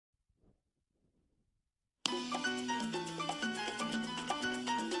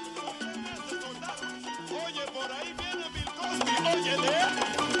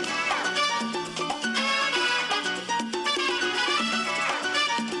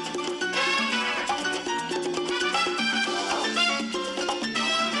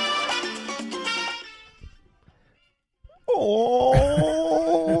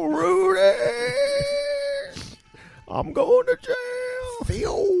going to jail.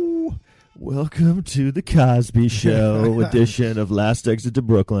 Theo. Welcome to the Cosby Show edition of Last Exit to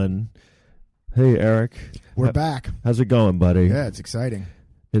Brooklyn. Hey, Eric. We're back. How's it going, buddy? Yeah, it's exciting.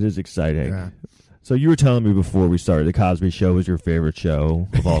 It is exciting. Yeah. So you were telling me before we started, the Cosby Show was your favorite show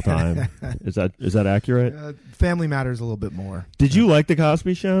of all time. Is that accurate? Family Matters a little bit more. Did you like the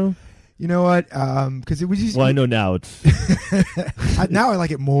Cosby Show? You know what? Because it was just... Well, I know now it's... now I like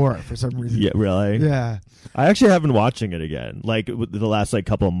it more for some reason. Yeah, really? Yeah. I actually have been watching it again, like the last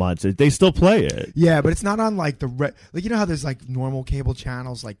couple of months. They still play it. Yeah, but it's not on like like you know how there's like normal cable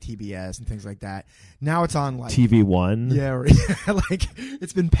channels like TBS and things like that. Now it's on like TV1. Yeah, like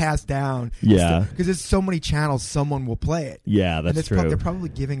it's been passed down. Yeah, because there's so many channels, someone will play it. Yeah, that's true. They're probably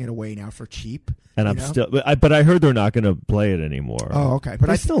giving it away now for cheap. And I'm still, but I heard they're not going to play it anymore. Oh, okay,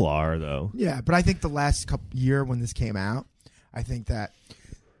 but I still are though. Yeah, but I think the last year when this came out, I think that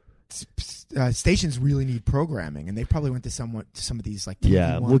stations really need programming, and they probably went to some of these like TV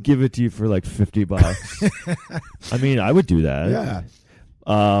yeah, we'll give it to you for like $50. I mean, I would do that. Yeah.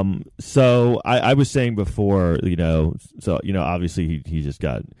 So I was saying before, obviously he just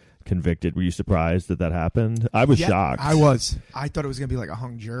got convicted. Were you surprised that happened? I was shocked. I was. I thought it was going to be like a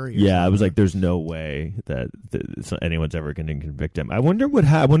hung jury. Yeah, I was like, there's no way that anyone's ever going to convict him. I wonder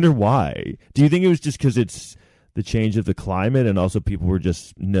why. Do you think it was just because it's the change of the climate, and also people were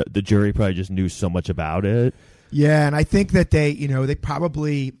the jury probably just knew so much about it? Yeah, and I think that they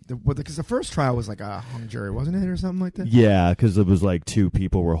probably, because the first trial was like a hung jury, wasn't it, or something like that? Yeah, because it was like two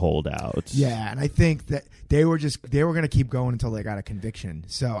people were holdouts. Yeah, and I think that they were going to keep going until they got a conviction.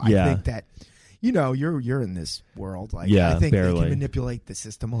 So I think that, you're in this world. Like, I think barely. They can manipulate the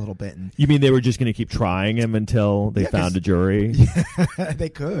system a little bit. And you mean they were just going to keep trying him until they found a jury? Yeah, they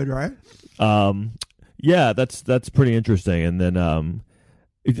could, right? Yeah, that's pretty interesting. And then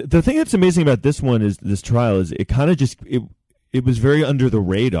the thing that's amazing about this trial is it kind of just it was very under the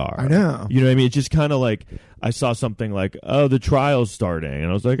radar. I know. You know what I mean? It's just kind of like I saw something like, oh, the trial's starting, and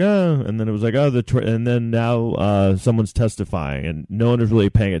I was like, oh, and then it was like, oh, and then now someone's testifying, and no one was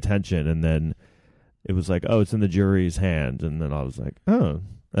really paying attention, and then it was like, oh, it's in the jury's hands, and then I was like, oh.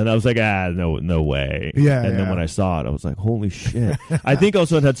 And I was like, no way. Yeah. And then when I saw it, I was like, holy shit. I think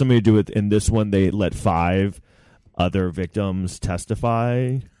also it had something to do with, in this one, they let 5 other victims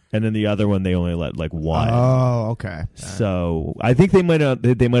testify. And then the other one, they only let like 1. Oh, okay. So I think they might have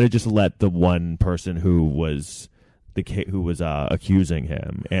just let the one person who was accusing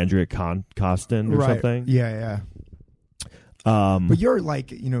him, Andrea Costin or something. Yeah. But you're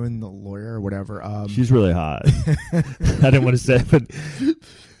like, in the lawyer or whatever. She's really hot. I didn't want to say it, but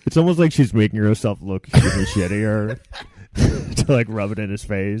it's almost like she's making herself look even shittier to like rub it in his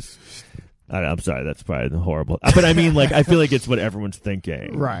face. I'm sorry, that's probably horrible. But I mean, like, I feel like it's what everyone's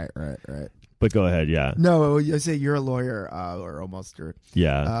thinking. Right. But go ahead, yeah. No, I say you're a lawyer, or almost.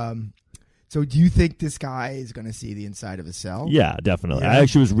 Yeah. So do you think this guy is going to see the inside of a cell? Yeah, definitely. Yeah. I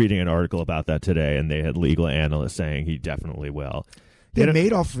actually was reading an article about that today, and they had legal analysts saying he definitely will.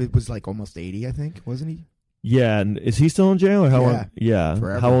 Madoff was like almost 80, I think, wasn't he? Yeah, and is he still in jail? Or how long? Yeah.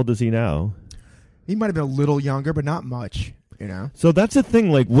 Forever. How old is he now? He might have been a little younger, but not much. So that's the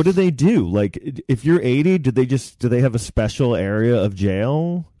thing. Like, what do they do? Like, if you're 80, do they have a special area of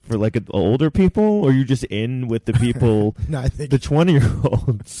jail for like older people, or you're just in with the people, no, I think the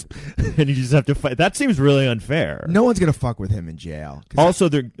 20-year-olds, and you just have to fight? That seems really unfair. No one's gonna fuck with him in jail. Also,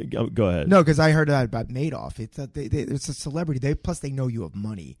 go ahead. No, because I heard that about Madoff. It's that it's a celebrity. Plus, they know you have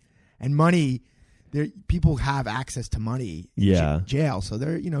money, and money. People have access to money in jail, so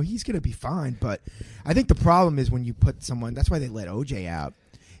they're he's going to be fine. But I think the problem is when you put someone. That's why they let OJ out.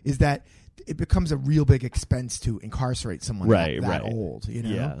 Is that it becomes a real big expense to incarcerate someone that old.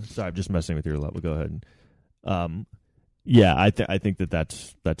 Yeah. Sorry, I'm just messing with your level. Go ahead. Yeah, I think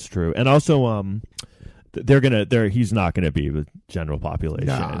that's true, and also he's not gonna be with general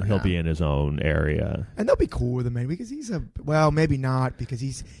population. He'll be in his own area, and they'll be cool with him, man, because maybe not, because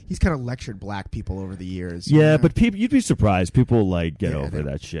he's kind of lectured black people over the years. Yeah, but you'd be surprised. People get over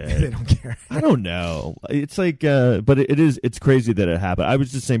that shit. They don't care. I don't know. It's like, but it's crazy that it happened. I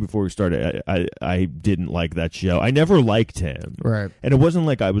was just saying before we started, I didn't like that show. I never liked him, right? And it wasn't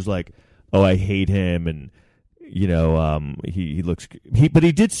like I was like, oh, I hate him, and he looks, but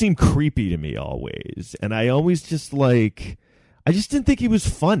he did seem creepy to me always, and I always just I just didn't think he was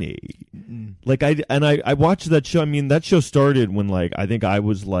funny. Mm-mm. Like I watched that show. I mean, that show started when I think I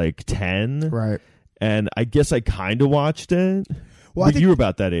was 10, right? And I guess I kind of watched it. Well, but you were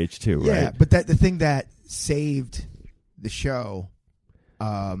about that age too, right? Yeah, but the thing that saved the show,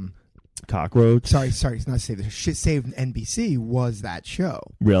 Cockroach. Sorry, it's not saved. The shit saved NBC was that show.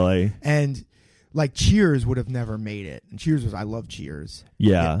 Really? And like Cheers would have never made it. And I love Cheers.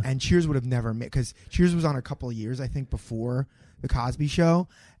 Yeah. And Cheers would have never made, because Cheers was on a couple of years, I think, before the Cosby Show.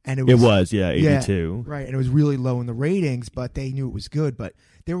 And it was 82. Right. And it was really low in the ratings, but they knew it was good, but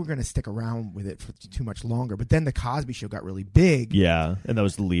they were going to stick around with it for too much longer. But then the Cosby Show got really big. Yeah. And that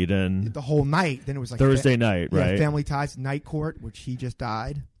was the lead-in. The whole night. Then it was like Thursday night, right? Family Ties, Night Court, which he just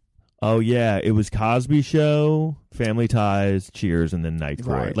died. Oh, yeah. It was Cosby Show, Family Ties, Cheers, and then Night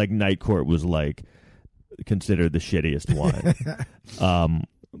Court. Right. Like, Night Court was, like, considered the shittiest one.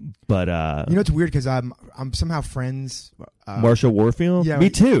 But it's weird because I'm somehow friends. Marsha Warfield? Yeah. Me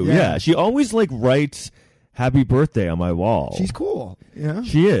too, Yeah. She always, like, writes happy birthday on my wall. She's cool. Yeah.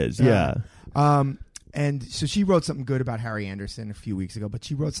 She is, yeah. And so she wrote something good about Harry Anderson a few weeks ago, but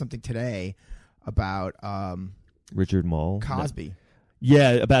she wrote something today about Richard Mole? Cosby. No.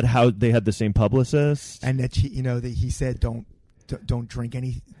 Yeah, about how they had the same publicist, and that that he said don't drink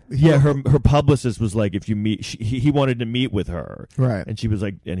any. Yeah, her publicist was like, if you meet, he wanted to meet with her, right? And she was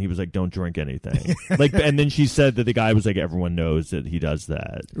like, and he was like, don't drink anything, like. And then she said that the guy was like, everyone knows that he does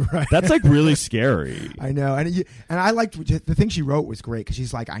that. Right. That's like really scary. I know, and I liked the thing she wrote was great because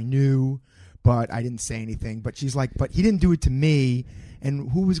she's like, I knew, but I didn't say anything. But she's like, but he didn't do it to me.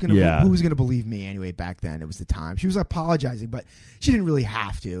 And who was gonna believe me anyway? Back then, it was the time. She was apologizing, but she didn't really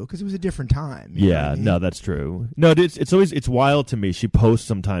have to because it was a different time. Yeah, no, that's true. No, it's wild to me. She posts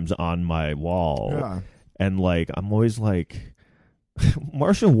sometimes on my wall, and like I'm always like,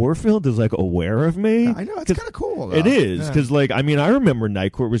 Marsha Warfield is like aware of me. I know, it's kind of cool. Though. It is because like I mean I remember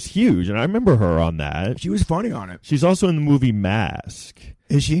Night Court was huge, and I remember her on that. She was funny on it. She's also in the movie Mask.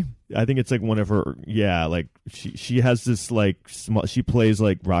 Is she? I think it's like one of her. Yeah, like she has this like she plays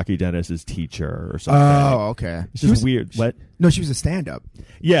like Rocky Dennis's teacher or something. Oh, okay. It's just weird. What? No, she was a stand-up.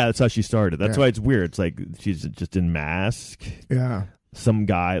 Yeah, that's how she started. That's why it's weird. It's like she's just in Mask. Yeah. Some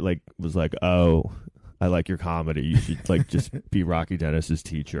guy like was like, "Oh, I like your comedy. You should like just be Rocky Dennis's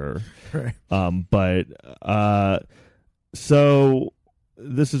teacher." Right. So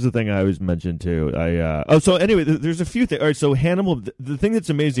this is the thing I always mention too. So anyway, there's a few things. All right, so Hannibal. The thing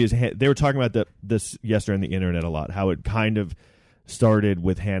that's amazing is they were talking about this yesterday on the internet a lot. How it kind of started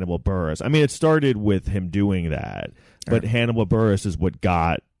with Hannibal Buress. I mean, it started with him doing that, but Hannibal Buress is what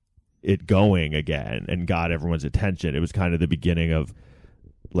got it going again and got everyone's attention. It was kind of the beginning of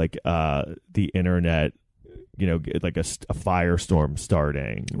like the internet, like a firestorm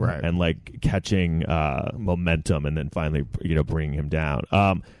starting, right, and like catching momentum, and then finally bringing him down.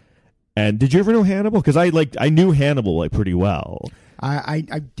 And did you ever know Hannibal? Because I knew Hannibal like pretty well. I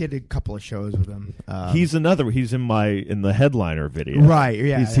did a couple of shows with him. He's in the headliner video, right?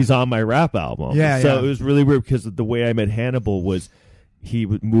 Yeah, he's on my rap album. So it was really weird because the way I met Hannibal was he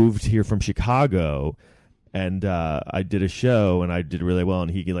moved here from Chicago. And I did a show, and I did really well, and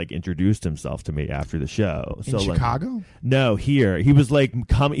he like introduced himself to me after the show. In Chicago? No, here. He was like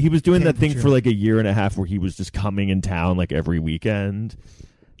he was doing that thing for like a year and a half where he was just coming in town like every weekend.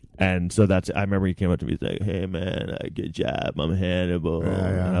 And so I remember he came up to me, he's like, "Hey man, good job, I'm Hannibal."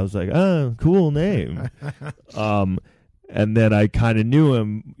 And I was like, "Oh, cool name." And then I kind of knew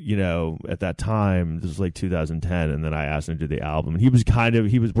him, at that time. This was like 2010, and then I asked him to do the album. And he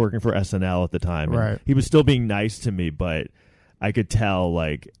was working for SNL at the time. Right. He was still being nice to me, but I could tell,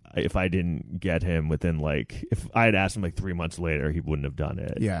 like, if I didn't get him within, like, if I had asked him, like, 3 months later, he wouldn't have done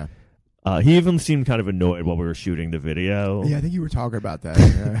it. Yeah. He even seemed kind of annoyed while we were shooting the video. Yeah, I think you were talking about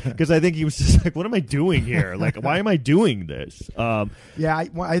that. Because I think he was just like, what am I doing here? Like, why am I doing this? I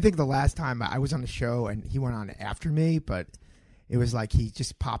think the last time I was on the show and he went on after me, but it was like he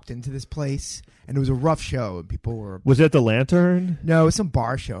just popped into this place and it was a rough show. People were... Was it the Lantern? No, it was some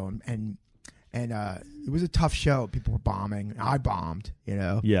bar show and it was a tough show. People were bombing. I bombed,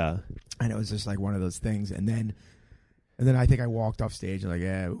 Yeah. And it was just like one of those things. And then I think I walked off stage and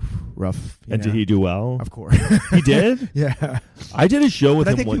like, rough. And did he do well? Of course. He did? Yeah. I did a show with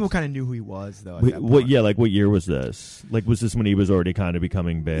him. I think people kind of knew who he was, though. What year was this? Like, was this when he was already kind of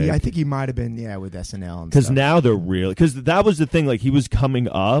becoming big? Yeah, I think he might have been, with SNL. Because now they're really... Because that was the thing. Like, he was coming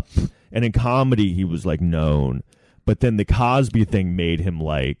up, and in comedy, he was, like, known. But then the Cosby thing made him,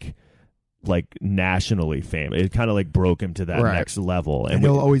 like nationally famous. It kind of, like, broke him to that next level. And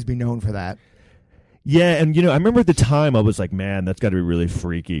he'll always be known for that. Yeah, and I remember at the time I was like, man, that's got to be really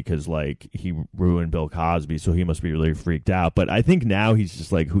freaky because like he ruined Bill Cosby, so he must be really freaked out. But I think now he's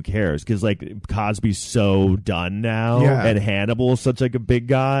just like, who cares? Because like Cosby's so done now, and Hannibal's such like a big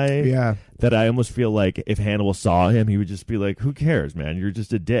guy, that I almost feel like if Hannibal saw him, he would just be like, who cares, man? You're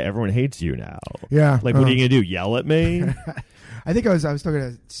just a dick. Everyone hates you now. Yeah, like what are you gonna do? Yell at me? I think I was talking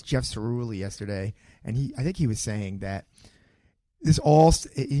to Jeff Cerulli yesterday, and I think he was saying that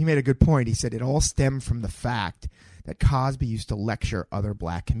he made a good point. He said it all stemmed from the fact that Cosby used to lecture other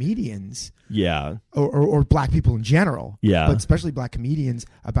black comedians, or black people in general, but especially black comedians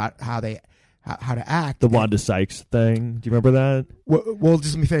about how to act. The Wanda Sykes thing. Do you remember that? Well,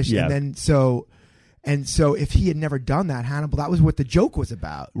 just let me finish. Yeah. And so if he had never done that, Hannibal, that was what the joke was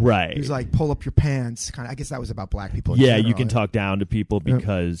about. Right. He was like, pull up your pants. Kind of. I guess that was about black people. In general. You can talk down to people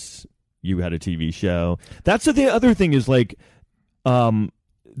because you had a TV show. That's the other thing is like,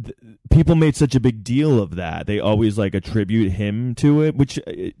 people made such a big deal of that. They always like attribute him to it, which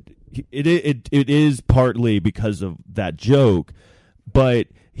it is partly because of that joke, but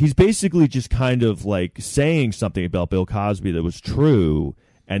he's basically just kind of like saying something about Bill Cosby that was true,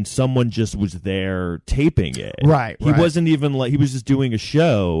 and someone just was there taping it. Right. He wasn't even like, he was just doing a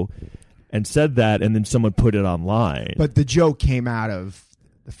show and said that, and then someone put it online. But the joke came out of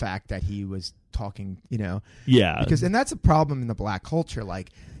the fact that he was talking, because that's a problem in the black culture. Like,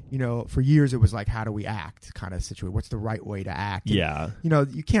 for years it was like, how do we act kind of situation? What's the right way to act? And,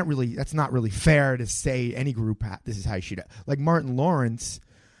 you can't really, that's not really fair to say any group, this is how you should act. Like Martin Lawrence,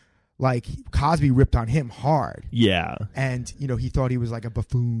 like Cosby ripped on him hard. Yeah. And, he thought he was like a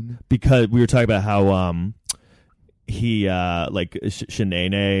buffoon. Because we were talking about how, he like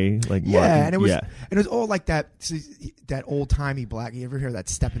Shanae, like Martin. And it was all like that old timey black. You ever hear that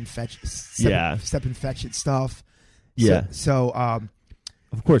step and fetch it stuff? Yeah. So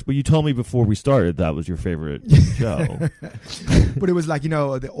of course, but you told me before we started that was your favorite show. But it was like,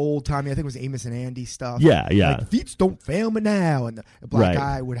 the old timey, I think it was Amos and Andy stuff. Yeah. Like, feet don't fail me now. And the black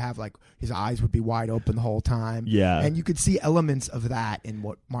guy would have like, his eyes would be wide open the whole time. Yeah. And you could see elements of that in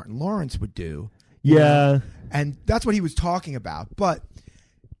what Martin Lawrence would do. And that's what he was talking about. But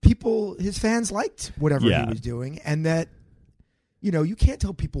his fans liked whatever he was doing. And that, you can't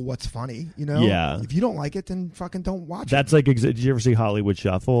tell people what's funny, If you don't like it, then fucking don't watch it. That's like, did you ever see Hollywood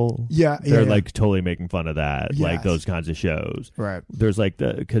Shuffle? Yeah. They're like totally making fun of that, like those kinds of shows. Right. There's like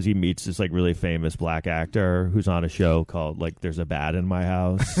because he meets this like really famous black actor who's on a show called like There's a Bat in My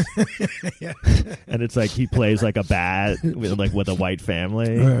House. And it's like he plays like a bat with a white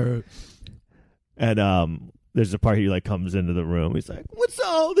family. Right. And there's a part he like comes into the room. He's like, "What's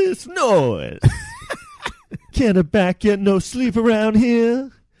all this noise? Can't a bat get no sleep around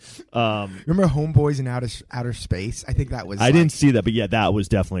here?" Remember Homeboys in Outer Space? I think that was. I didn't see that, but that was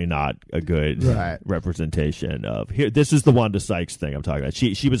definitely not a good representation of here. This is the Wanda Sykes thing I'm talking about.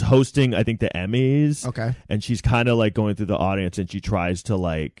 She was hosting, I think, the Emmys. Okay, and she's kind of like going through the audience, and she tries to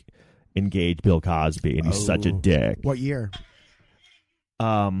like engage Bill Cosby, and he's such a dick. What year?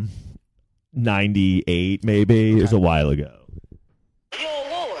 98 maybe. It was a while ago. Yo,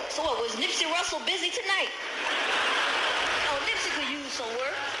 Ward, so what, was Nipsey Russell busy tonight? Oh, Nipsey could use some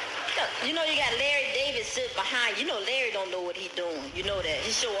work. You know you got Larry David sitting behind. Larry don't know what he doing. You know that.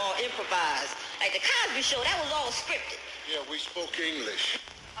 His show all improvised. Like the Cosby Show, that was all scripted. Yeah, we spoke English.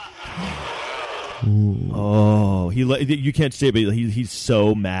 Oh, you can't say it, but he's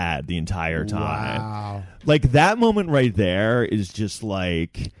so mad the entire time. Wow. Like that moment right there is just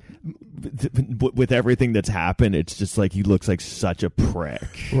like, with everything that's happened, it's just like he looks like such a prick.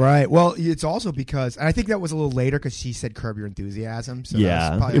 Right. Well, it's also because, and I think that was a little later because she said Curb Your Enthusiasm. So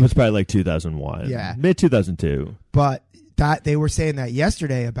it was probably like 2001. Yeah. Mid 2002. But that they were saying that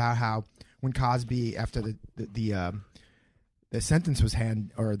yesterday about how when Cosby, after the sentence was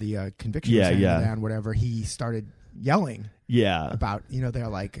the conviction was handed down, whatever, he started yelling. Yeah. About, they're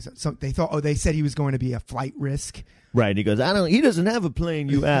like, they said he was going to be a flight risk. Right, and he goes, he doesn't have a plane,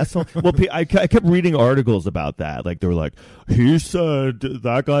 you asshole. Well, I kept reading articles about that. Like, they were like, he said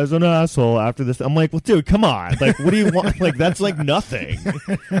that guy's an asshole after this. I'm like, well, dude, come on. Like, what do you want? Like, that's like nothing.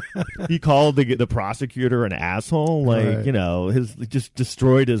 He called the prosecutor an asshole. Like, just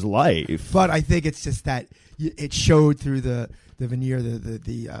destroyed his life. But I think it's just that it showed through the veneer,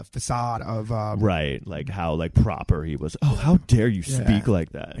 the facade of right, like how like proper he was. Oh, how dare you speak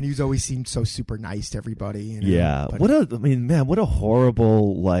like that? And he's always seemed so super nice to everybody. Yeah, what a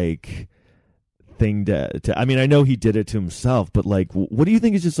horrible like thing to. I mean, I know he did it to himself, but like, what do you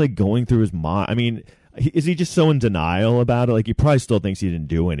think is just like going through his mind? I mean, is he just so in denial about it? Like, he probably still thinks he didn't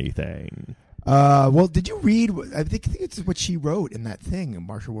do anything. Well, did you read? I think it's what she wrote in that thing,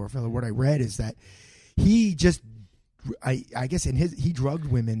 Marsha Warfield. What I read is that he just. I guess he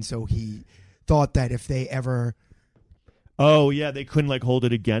drugged women, so he thought that if they ever Oh yeah, they couldn't like hold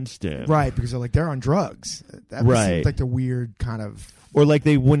it against him, right? Because they're on drugs. That seems like the weird kind of. Or like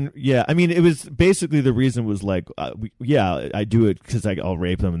they wouldn't, yeah. I mean, it was basically the reason was like, I do it because I'll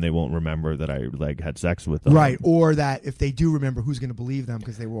rape them and they won't remember that I like had sex with them, right? Or that if they do remember, who's going to believe them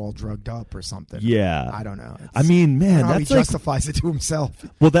because they were all drugged up or something? Yeah, I don't know. I mean, man, that's he justifies it to himself.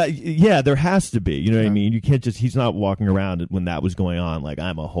 Well, there has to be. You know what I mean? You can't just. He's not walking around when that was going on like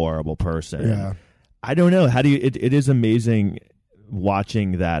I'm a horrible person. Yeah, I don't know. How do you? It is amazing.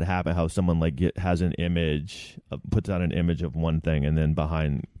 Watching that happen, how someone like has an image, puts out an image of one thing, and then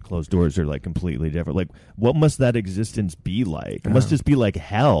behind closed doors are like completely different. Like, what must that existence be like? It must just be like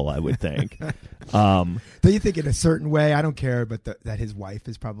hell, I would think. Do you think in a certain way? I don't care, but that his wife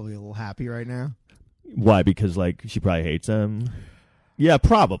is probably a little happy right now. Why? Because like she probably hates him. Yeah,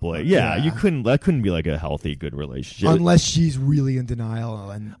 probably. Yeah, that couldn't be like a healthy, good relationship unless she's really in denial.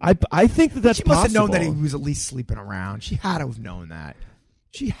 And I think that's she must have known that he was at least sleeping around. She had to have known that.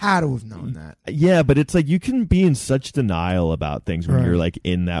 Yeah, but it's like you can be in such denial about things when you're like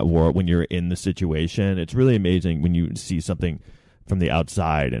in that world, when you're in the situation. It's really amazing when you see something from the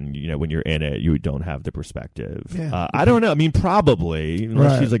outside, and when you're in it, you don't have the perspective. Yeah. I don't know. I mean, probably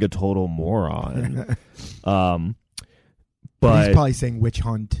unless she's like a total moron. But he's probably saying witch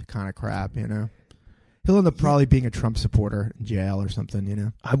hunt kind of crap, He'll end up probably being a Trump supporter in jail or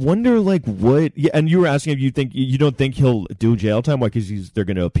something, I wonder, like, what... Yeah, and you were asking if you don't think he'll do jail time? Why? Because they're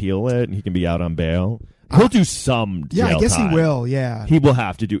going to appeal it, and he can be out on bail? He'll do some jail time. Yeah, I guess he will, yeah. He will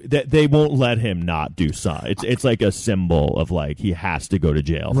have to do... They won't let him not do some. It's like a symbol of, like, he has to go to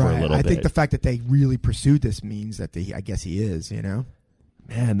jail for a little bit. I think the fact that they really pursued this means that I guess he is, Man,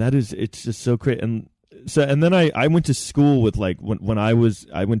 it's just so crazy. And then I went to school with like when I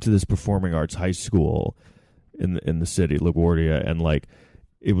went to this performing arts high school in the city, LaGuardia, and like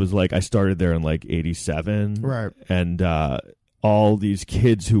it was like I started there in like 87, right? And all these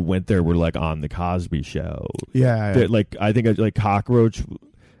kids who went there were like on the Cosby Show. Yeah. Like I think like Cockroach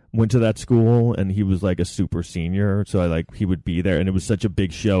went to that school, and he was like a super senior, so he would be there, and it was such a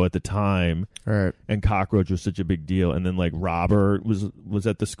big show at the time. Right. And Cockroach was such a big deal, and then like Robert was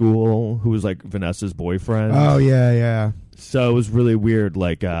at the school, who was like Vanessa's boyfriend. Oh yeah. So it was really weird.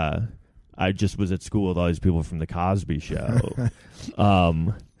 Like I just was at school with all these people from the Cosby Show.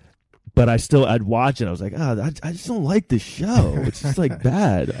 But I'd watch it. I was like, I just don't like this show. It's just like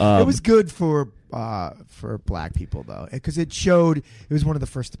bad. It was good for black people though, because it was one of the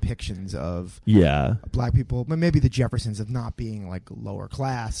first depictions of black people, but maybe the Jeffersons of not being like lower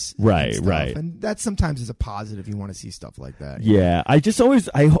class, right? And that sometimes is a positive. You want to see stuff like that. Yeah, I just always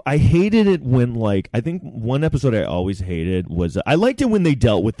I hated it when like I think one episode I always hated was I liked it when they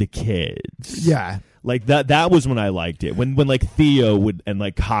dealt with the kids. Yeah. Like that was when I liked it. When like Theo would and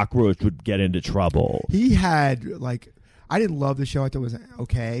like Cockroach would get into trouble. He had like I didn't love the show. I thought it was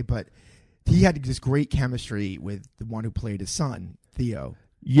okay, but he had this great chemistry with the one who played his son, Theo.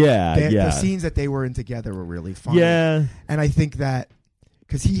 Yeah, The scenes that they were in together were really fun. Yeah. And I think that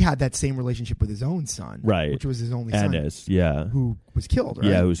because he had that same relationship with his own son, right? Which was his only Ennis, son, who was killed, right?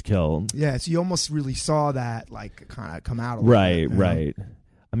 Yeah, who was killed. Yeah, so you almost really saw that like kind of come out a little bit, right.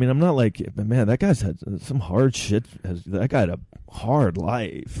 I mean, I'm not like, but man, that guy's had some hard shit. That guy had a hard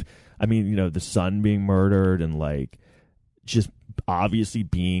life. I mean, the son being murdered and like just obviously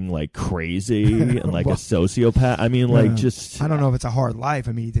being like crazy and like a sociopath. I mean, like just. I don't know if it's a hard life.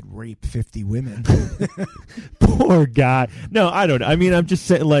 I mean, he did rape 50 women. Poor guy. No, I don't know. I mean, I'm just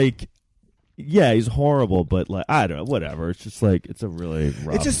saying like. Yeah, he's horrible, but like I don't know, whatever. It's just like it's a really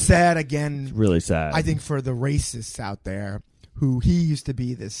rough. It's just sad again. It's really sad. I think for the racists out there. Who he used to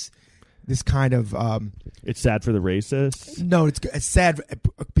be this kind of it's sad for the racists. No, it's sad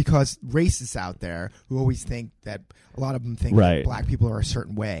because racists out there who always think that a lot of them think that black people are a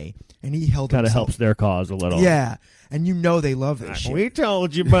certain way, and he held kind of helps their cause a little. Yeah, and they love this shit. We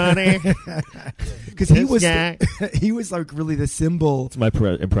told you, buddy, because he was he was like really the symbol. It's my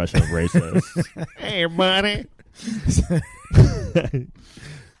impression of racist. Hey, buddy.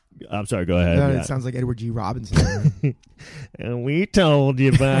 I'm sorry, go ahead. No, it sounds like Edward G. Robinson. And we told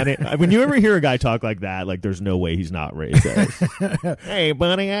you about it. When you ever hear a guy talk like that, like there's no way he's not racist. Hey,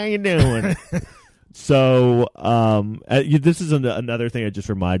 buddy, how you doing? So this is another thing that just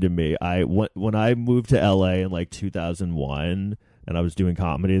reminded me. When I moved to LA in like 2001 and I was doing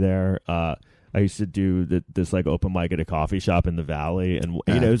comedy there, I used to do this like open mic at a coffee shop in the Valley, and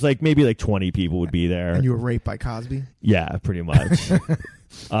it was like maybe like 20 people would be there. And you were raped by Cosby? Yeah, pretty much.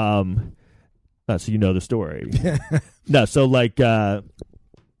 So you know the story. No, so like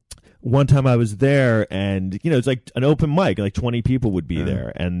one time I was there, and it's like an open mic, like 20 people would be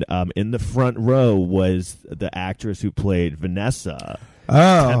there, and in the front row was the actress who played Vanessa.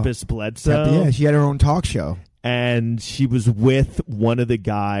 Tempest Bledsoe. Yeah, she had her own talk show. And she was with one of the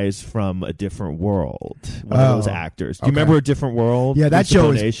guys from A Different World, one of those actors. Do you remember A Different World? Yeah, that show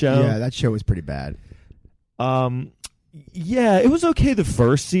was show? Yeah, that show was pretty bad. Yeah, it was okay the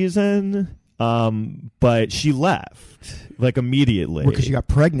first season, but she left like immediately because she got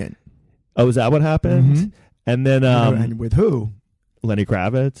pregnant. Oh, is that what happened? Mm-hmm. And then and with who? Lenny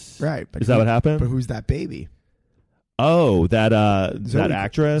Kravitz. Right. But is that what happened? But who's that baby? Oh, that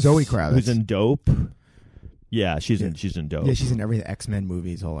actress Zoe Kravitz, who's in Dope. Yeah, she's in Dope. Yeah, she's in every X-Men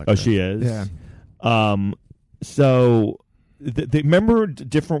movies. All that. Oh, she is. Yeah. So, remember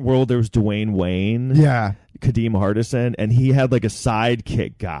Different World? There was Dwayne Wayne. Yeah. Kadeem Hardison, and he had like a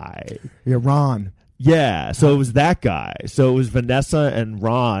sidekick guy. Yeah, Ron. Yeah, so it was that guy. So it was Vanessa and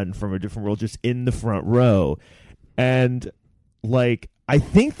Ron from A Different World just in the front row, and like. I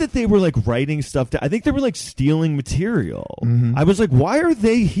think that they were like writing stuff down. I think they were like stealing material. Mm-hmm. I was like, why are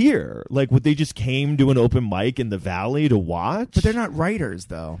they here? Like, they just came to an open mic in the Valley to watch? But they're not writers,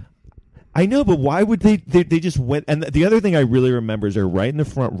 though. I know, but why would they just went? And the other thing I really remember is they're right in the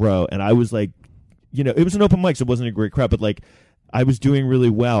front row, and I was like, it was an open mic, so it wasn't a great crowd, but like, I was doing really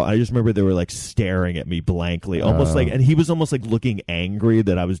well. I just remember they were like staring at me blankly, almost like, and he was almost like looking angry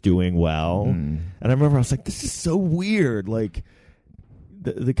that I was doing well. And I remember I was like, this is so weird. Like,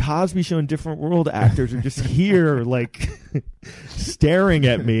 the Cosby Show and Different World actors are just here, like staring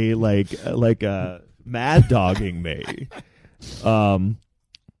at me, like mad dogging me. And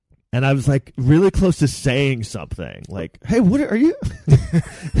I was like really close to saying something, like, "Hey, what are you,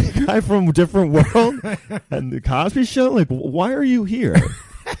 guy from Different World and the Cosby Show? Like, why are you here?"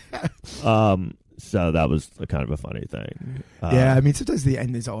 So that was kind of a funny thing. Yeah, I mean, sometimes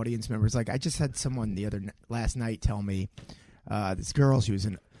these audience members, like, I just had someone last night tell me. This girl, she was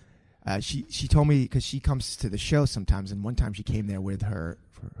in. She told me because she comes to the show sometimes, and one time she came there with her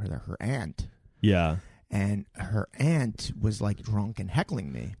aunt. Yeah, and her aunt was like drunk and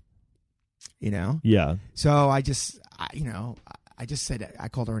heckling me. Yeah. So I just said I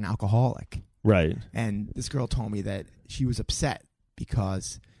called her an alcoholic. Right. And this girl told me that she was upset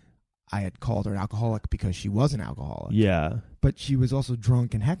because I had called her an alcoholic because she was an alcoholic. Yeah. But she was also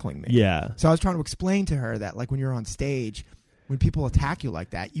drunk and heckling me. Yeah. So I was trying to explain to her that, like, when you're on stage, when people attack you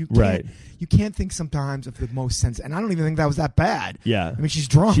like that, you can't think sometimes of the most sense. And I don't even think that was that bad. Yeah. I mean, she's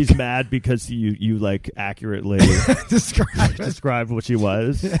drunk. She's mad because you like accurately described what she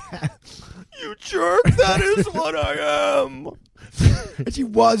was. Yeah. You jerk! That is what I am. And she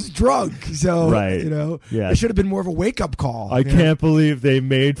was drunk, so right. It should have been more of a wake-up call. I can't believe they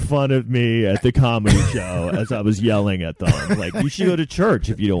made fun of me at the comedy show as I was yelling at them. Like, you should go to church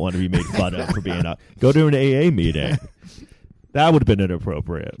if you don't want to be made fun of for being out. Go to an AA meeting. That would have been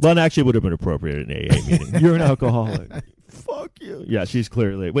inappropriate. Well, actually, it would have been appropriate at an AA meeting. You're an alcoholic. Fuck you. Yeah, she's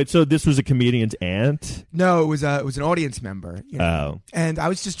clearly. Wait, so this was a comedian's aunt? No, it was an audience member. Oh. And I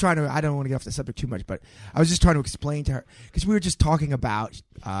was just trying to. I don't want to get off the subject too much, but I was just trying to explain to her because we were just talking about.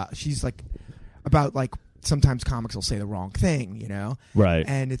 She's like, about like sometimes comics will say the wrong thing, Right.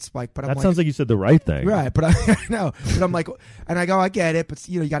 And it's like, but that sounds like you said the right thing, right? But I know, but I'm like, and I go, I get it, but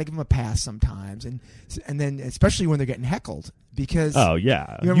you got to give them a pass sometimes, and then especially when they're getting heckled. Because you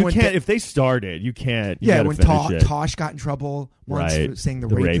can't if they started, you can't. You when Tosh got in trouble once for saying the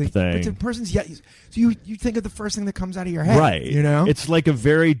rape thing. But the person's so you think of the first thing that comes out of your head, right? It's like a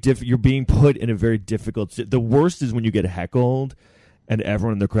very you're being put in a very difficult. The worst is when you get heckled, and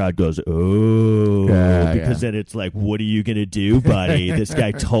everyone in the crowd goes, "Oh," because then it's like, "What are you gonna do, buddy? This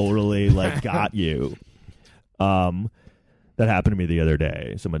guy totally like got you." That happened to me the other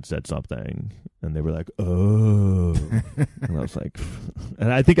day. Someone said something, and they were like, "Oh," and I was like,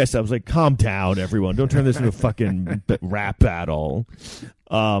 and I think I was like, "Calm down, everyone! Don't turn this into a fucking rap battle."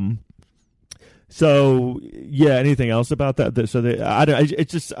 So yeah, anything else about that? So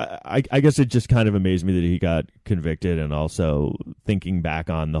I guess it just kind of amazed me that he got convicted, and also thinking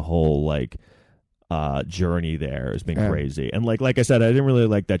back on the whole like journey there has been crazy. And like I said, I didn't really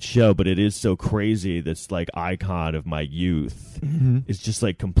like that show, but it is so crazy. This like icon of my youth is just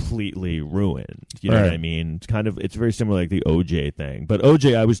like completely ruined. You know what I mean? It's very similar like the OJ thing. But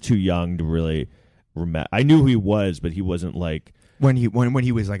OJ, I was too young to really remember. I knew who he was, but he wasn't like when he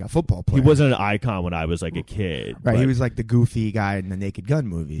was like a football player. He wasn't an icon when I was like a kid. Right, he was like the goofy guy in the Naked Gun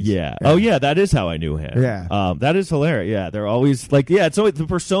movies. Yeah. Oh yeah, that is how I knew him. Yeah. That is hilarious. Yeah, they're always like, it's always the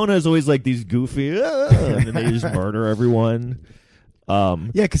persona is always like these goofy, and then they just murder everyone. Yeah,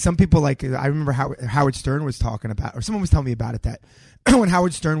 because some people I remember Howard Stern was talking about, or someone was telling me about it, that when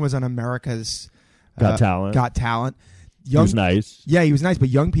Howard Stern was on America's Got Talent, he was nice. Yeah, he was nice, but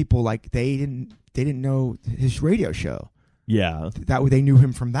young people they didn't know his radio show. Yeah, that they knew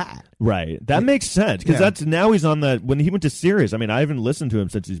him from that. Right, that makes sense because that's now he's on that. When he went to Sirius, I mean, I haven't listened to him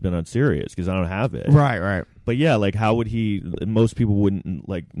since he's been on Sirius because I don't have it. Right. But yeah, like how would he? Most people wouldn't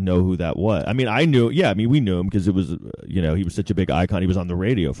know who that was. I mean, I knew. Yeah, I mean, we knew him because it was he was such a big icon. He was on the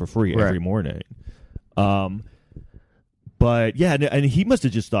radio for free every morning. But yeah, and he must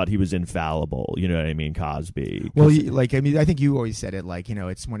have just thought he was infallible. You know what I mean, Cosby. Well, I think you always said it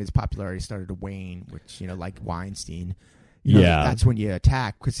it's when his popularity started to wane, which like Weinstein. That's when you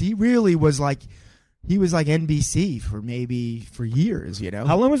attack, because he really was he was like NBC for years.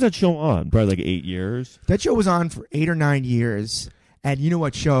 How long was that show on? Probably 8 years. That show was on for 8 or 9 years, and you know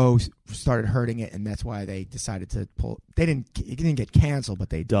what show started hurting it, and that's why they decided to pull. It didn't get canceled,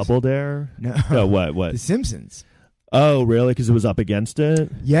 but they Double Dare. No, what? The Simpsons. Oh, really? Because it was up against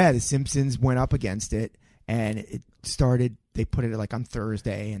it? Yeah, The Simpsons went up against it, and it started. They put it on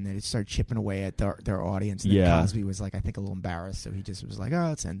Thursday, and then it started chipping away at their audience. And then Cosby was I think a little embarrassed, so he just was like, "Oh,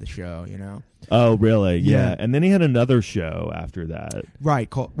 let's end the show," Oh, really? Yeah. And then he had another show after that. Right.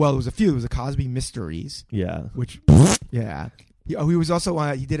 It was a few. It was the Cosby Mysteries. Yeah. Which, yeah. He was also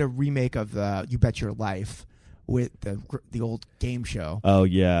he did a remake of You Bet Your Life with the old game show. Oh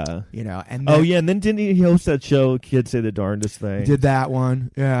yeah. And then, and then didn't he host that show Kids Say the Darndest Thing? Did that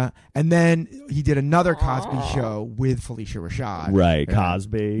one. Yeah. And then he did another Cosby show with Felicia Rashad. Right,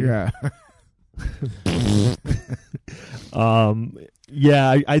 Cosby. Yeah.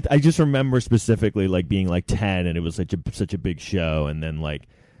 Yeah, I just remember specifically being 10 and it was such a big show, and then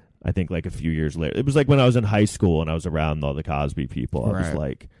I think a few years later. It was when I was in high school and I was around all the Cosby people. I was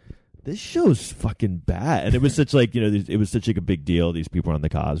like, this show's fucking bad. And it was such it was such a big deal. These people were on the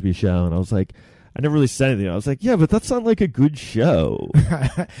Cosby Show, and I was like, I never really said anything. I was like, yeah, but that's not a good show.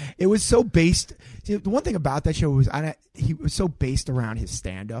 It was so based. See, the one thing about that show was he was so based around his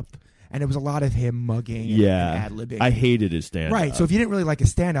stand-up, and it was a lot of him mugging and ad-libbing. I hated his stand-up. Right, so if you didn't really like his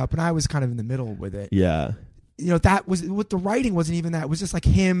stand-up, and I was kind of in the middle with it. Yeah. That was what the writing wasn't even that. It was just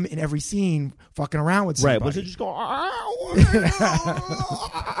him in every scene fucking around with somebody. Right, was it just go, I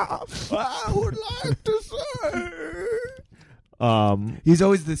would like to say. He's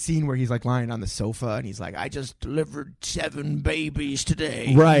always the scene where he's lying on the sofa and he's like, I just delivered 7 babies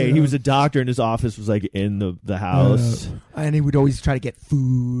today. Right, he was a doctor and his office was in the house. And he would always try to get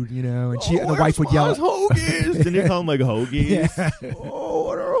food, and and the wife would yell, hoagies. Didn't you call them hoagies? Yeah. Oh,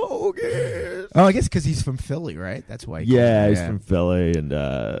 what are hoagies? Oh, I guess because he's from Philly, right? That's why. He's from Philly, and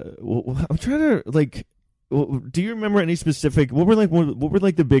I'm trying to do you remember any specific? What were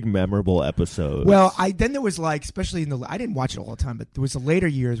the big memorable episodes? Well, then there was especially I didn't watch it all the time, but there was the later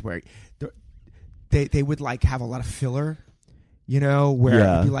years where they would have a lot of filler.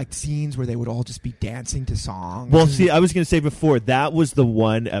 Where it'd be scenes where they would all just be dancing to songs. Well, see, I was going to say before, that was the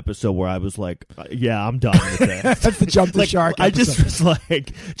one episode where I was like, yeah, I'm done with it. That's the jump the shark episode. I just was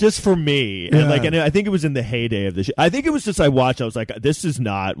just for me. Yeah. And I think it was in the heyday of the show. I think it was just I watched, I was like, this is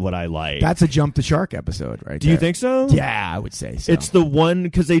not what I like. That's a jump the shark episode, right? Do you think so? Yeah, I would say so. It's the one,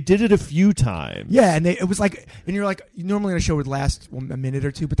 because they did it a few times. Yeah, and it was and you're normally on a show would last a minute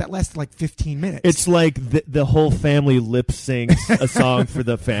or two, but that lasted 15 minutes. It's the whole family lip syncs a song for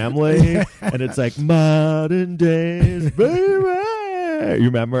the family, and it's modern days, baby. You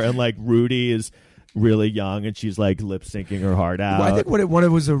remember? And Rudy is really young, and she's lip syncing her heart out. Well, I think what it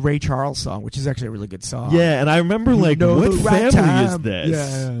was a Ray Charles song, which is actually a really good song. Yeah, and I remember what family is this?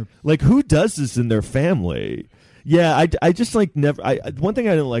 Yeah. Who does this in their family? Yeah, I just never. One thing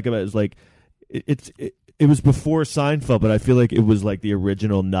I didn't like about it is it was before Seinfeld, but I feel like it was the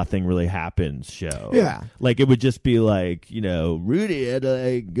original Nothing Really Happens show. Yeah. It would just be Rudy had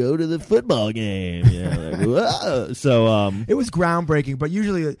to go to the football game. Whoa. So it was groundbreaking, but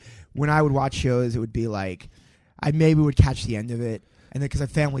usually when I would watch shows, it would be I maybe would catch the end of it. And then because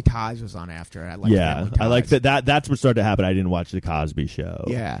Family Ties was on after, I liked Family Ties. I like that. That's what started to happen. I didn't watch the Cosby Show.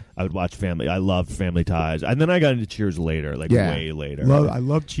 Yeah, I would watch Family. I loved Family Ties, and then I got into Cheers later, way later. I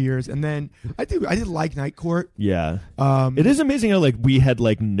love Cheers, and then I did like Night Court. Yeah, it is amazing how we had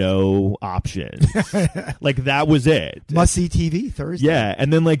no options. That was it. Must see TV Thursday. Yeah,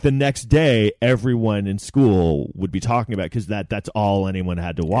 and then the next day, everyone in school would be talking about it because that's all anyone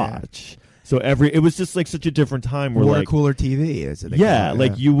had to watch. Yeah. So it was just such a different time where water cooler TV is.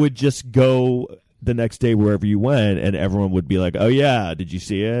 You would just go the next day wherever you went, and everyone would be like, "Oh yeah, did you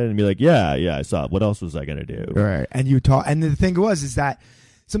see it?" And be like, "Yeah, I saw it. What else was I gonna do?" Right, and you talk. And the thing is that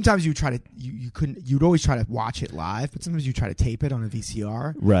sometimes you try to you'd always try to watch it live, but sometimes you try to tape it on a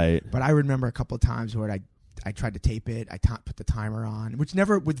VCR. Right. But I remember a couple of times where I tried to tape it. I put the timer on, which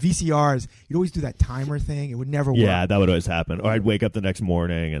never, with VCRs, you'd always do that timer thing. It would never work. Yeah, that would always happen. Or I'd wake up the next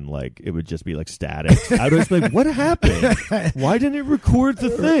morning and like it would just be like static. I'd always be like, what happened? Why didn't it record the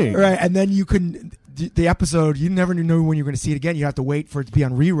thing? Right, and then you couldn't, the episode, you never knew when you were going to see it again. You have to wait for it to be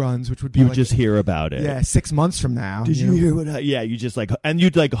on reruns, which would be you would just hear about it. Yeah, 6 months from now. Did you hear what yeah, you just like, and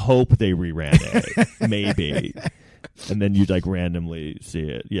you'd like hope they reran it. Maybe. And then you'd like randomly see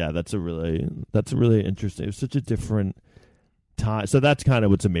it. Yeah, that's a really interesting. It was such a different time. So that's kind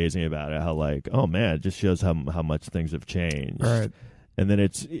of what's amazing about it. How like, oh man, it just shows how much things have changed. Right. And then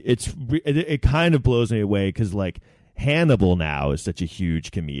it kind of blows me away because like Hannibal now is such a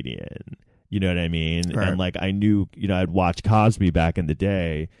huge comedian. You know what I mean? Right. And like I knew, I'd watched Cosby back in the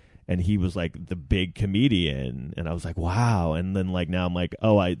day. And he was like the big comedian, and I was like, wow. And then like now I'm like,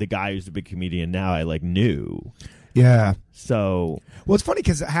 oh, the guy who's the big comedian now I like knew. Yeah. So, well, it's funny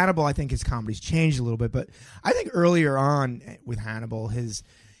because Hannibal, I think his comedy's changed a little bit, but I think earlier on with Hannibal, his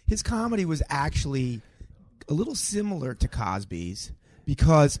comedy was actually a little similar to Cosby's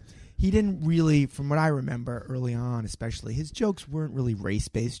because he didn't really, from what I remember early on, especially, his jokes weren't really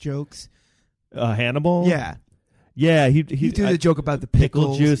race-based jokes. Hannibal? Yeah. Yeah, he threw the joke about the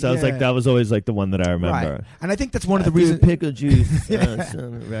pickles. Pickle juice. I was like, that was always like the one that I remember. Right. And I think that's one of the reasons. Pickle juice,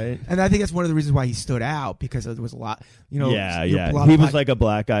 right? And I think that's one of the reasons why he stood out because there was a lot, Yeah. He was like a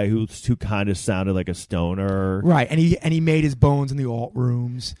black guy who kind of sounded like a stoner, right? And he made his bones in the alt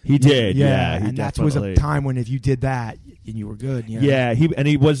rooms. He did, yeah. And that was a time when if you did that, and you were good. Yeah,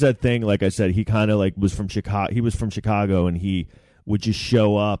 he was that thing. Like I said, he kind of like was from Chicago. He was from Chicago, and he would just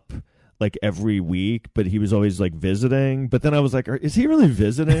show up like every week, but he was always like visiting. But then I was like, is he really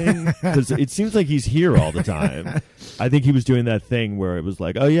visiting? Because it seems like he's here all the time. I think he was doing that thing where it was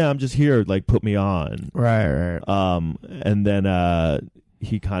like, oh yeah, I'm just here, like put me on. Right. And then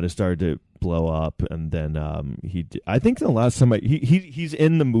he kind of started to blow up, and then I think the last time he's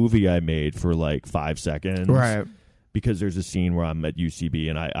in the movie I made for like 5 seconds, right? Because there's a scene where I'm at UCB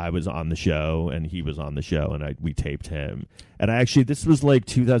and I was on the show and he was on the show and we taped him. And this was like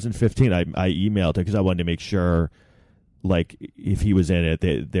 2015. I emailed him because I wanted to make sure, like, if he was in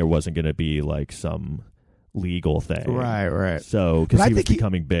it, there wasn't going to be like some legal thing. Right. So, because he was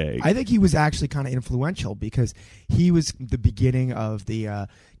becoming big. I think he was actually kind of influential because he was the beginning of the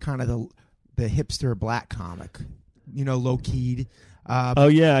kind of the hipster black comic, low-keyed. Oh,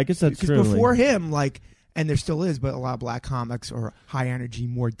 yeah, I guess that's true. Because before him, like, and there still is, but a lot of black comics are high energy,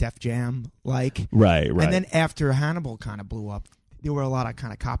 more Def Jam like. Right. And then after Hannibal kind of blew up, there were a lot of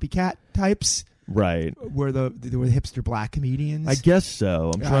kind of copycat types. Right. Where there were the hipster black comedians. I guess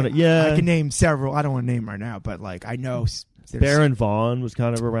so. I'm trying to. Yeah. I can name several. I don't want to name right now, but like I know. Baron Vaughn was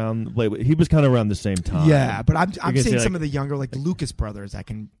kind of around. He was kind of around the same time. Yeah, but I'm seeing some of the younger, like the Lucas brothers. I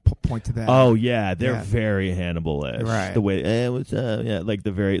can point to that. Oh yeah, they're very Hannibal-ish. Right. The way what's like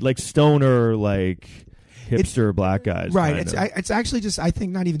the very like stoner like hipster black guys. Right. It's actually just I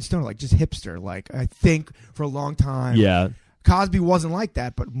think not even stoner, like just hipster. Like I think for a long time. Yeah. Cosby wasn't like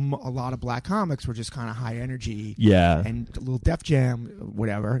that, but a lot of black comics were just kind of high energy. Yeah. And a little Def Jam,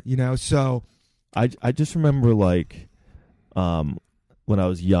 whatever, So I just remember like. When I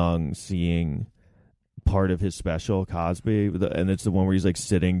was young, seeing part of his special Cosby, and it's the one where he's like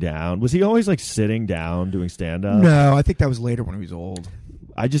sitting down. Was he always like sitting down doing stand up? No, I think that was later when he was old.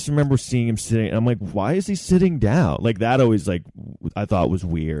 I just remember seeing him sitting, and I'm like, why is he sitting down? Like that always like I thought was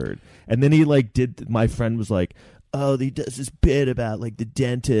weird. And then he like my friend was like, oh, he does this bit about like the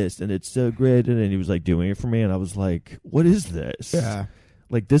dentist, and it's so great, and he was like doing it for me, and I was like, what is this? Yeah,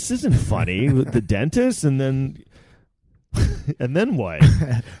 like this isn't funny. The dentist, and then. And then what?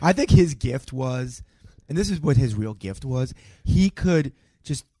 I think his gift was, and this is what his real gift was, he could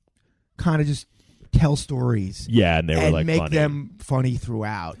just kind of just tell stories. Yeah, and they were like make funny. them funny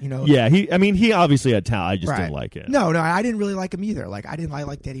throughout, Yeah, he obviously had talent. I just didn't like it. No, I didn't really like him either. Like I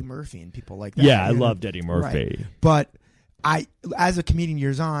liked Eddie Murphy and people like that. Yeah, I loved Eddie Murphy. Right. But as a comedian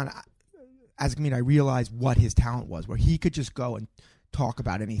years on, I realized what his talent was, where he could just go and talk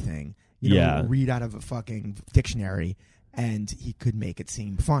about anything. Read out of a fucking dictionary. And he could make it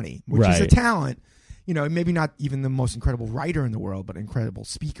seem funny, which is a talent. Maybe not even the most incredible writer in the world, but an incredible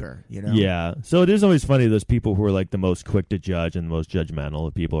speaker. Yeah. So it is always funny. Those people who are like the most quick to judge and the most judgmental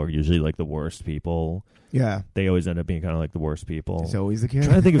of people are usually like the worst people. Yeah. They always end up being kind of like the worst people. It's always the case. I'm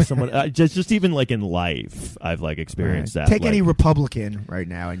trying to think of someone just even like in life, I've like experienced that. Take any Republican right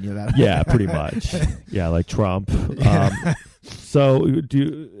now, and that. Yeah, pretty much. Yeah, like Trump. So,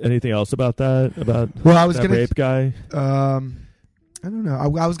 anything else about that? About I was that rape guy? I don't know.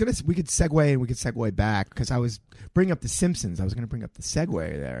 We could segue and we could segue back because I was bringing up The Simpsons. I was going to bring up the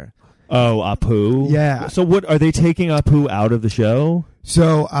segue there. Oh, Apu. Yeah. So what are they taking Apu out of the show?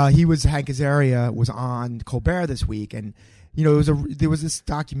 So Hank Azaria was on Colbert this week, and there was this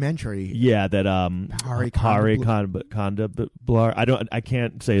documentary. Yeah, that Hari Kondablar. I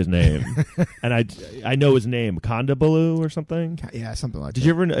can't say his name, and I know his name, Kondabalu or something. Yeah, something like that. Did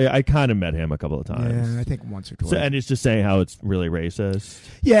you ever? I kind of met him a couple of times. Yeah, I think once or twice. So, and it's just saying how it's really racist.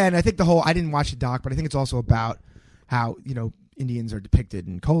 Yeah, and I think I didn't watch the doc, but I think it's also about how Indians are depicted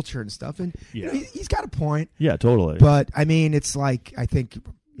in culture and stuff, and he's got a point. Yeah, totally. But I mean, it's like I think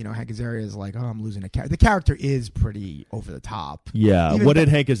Hank Azaria is like, oh, I'm losing a character. The character is pretty over the top. Yeah. What did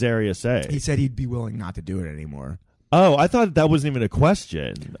Hank Azaria say? He said he'd be willing not to do it anymore. Oh, I thought that wasn't even a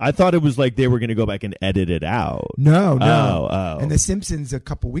question. I thought it was like they were going to go back and edit it out. No. Oh. And The Simpsons a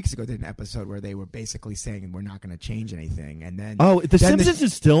couple weeks ago did an episode where they were basically saying we're not going to change anything. And then The Simpsons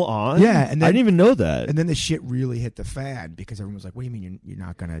is still on? Yeah. And then, I didn't even know that. And then the shit really hit the fan because everyone was like, what do you mean you're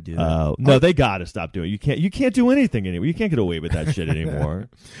not going to do that? Oh. No, they got to stop doing it. You can't do anything anymore. You can't get away with that shit anymore.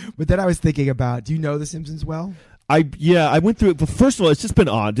 But then I was thinking about, do you know The Simpsons well? I went through it, but first of all, it's just been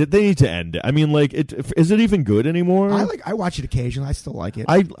odd. Did they need to end it? I mean, like, is it even good anymore? I watch it occasionally. I still like it.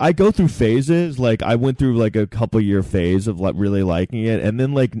 I go through phases. Like, I went through like a couple year phase of like really liking it, and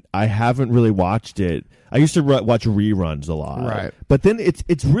then like I haven't really watched it. I used to watch reruns a lot, right? But then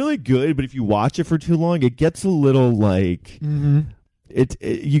it's really good. But if you watch it for too long, it gets a little like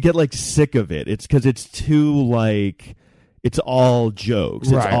you get like sick of it. It's because it's too like. It's all jokes.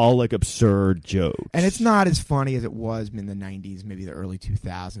 Right. It's all like absurd jokes. And it's not as funny as it was in the 90s, maybe the early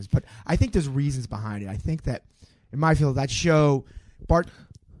 2000s. But I think there's reasons behind it. I think that, in my field, that show, Bart,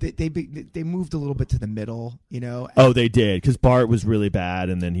 they moved a little bit to the middle, Oh, they did, because Bart was really bad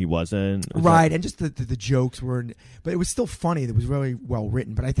and then he wasn't. Right, and just the jokes were, but it was still funny. It was really well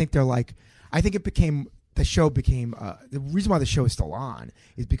written. But I think the show became the reason why the show is still on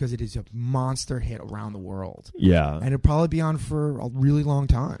is because it is a monster hit around the world. Yeah, and it'll probably be on for a really long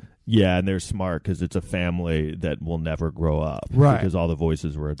time. Yeah, and they're smart because it's a family that will never grow up, right? Because all the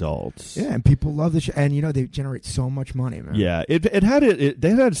voices were adults. Yeah, and people love the show, and they generate so much money, man. Yeah, they had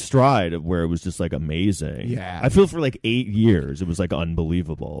a stride of where it was just like amazing. Yeah, I feel for like 8 years it was like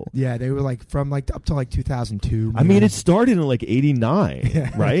unbelievable. Yeah, they were like from like up to like 2002. I mean, it started in like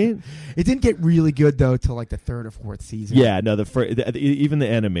 89, right? It didn't get really good though till like the third or fourth season. Yeah, no, even the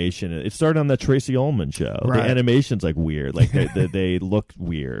animation. It started on that Tracy Ullman show. Right. The animation's like weird. Like they look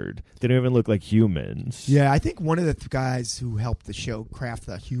weird. They don't even look like humans. Yeah, I think one of the guys who helped the show craft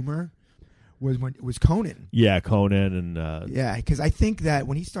the humor was Conan. Yeah, Conan and yeah, because I think that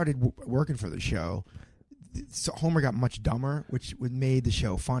when he started working for the show, Homer got much dumber, which made the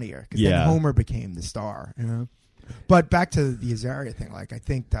show funnier. Because then Homer became the star. But back to the Azaria thing, like I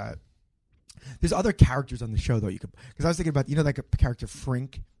think that there's other characters on the show though. Because I was thinking about like a character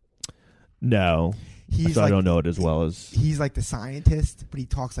Frink. No. I don't know it as well as... He's like the scientist, but he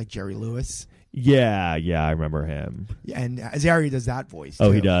talks like Jerry Lewis. Yeah, I remember him. Yeah, and Azaria does that voice, too.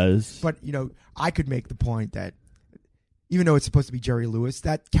 Oh, he does? But, I could make the point that even though it's supposed to be Jerry Lewis,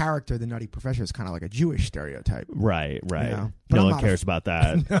 that character, the Nutty Professor, is kind of like a Jewish stereotype. Right. No one cares about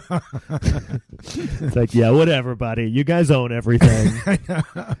that. It's like, yeah, whatever, buddy. You guys own everything.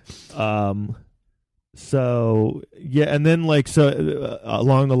 So yeah, and then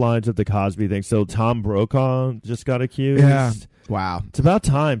along the lines of the Cosby thing, so Tom Brokaw just got accused. Yeah, wow, it's about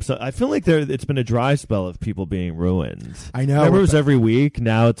time. So I feel like it's been a dry spell of people being ruined. I know. Remember, it was every week.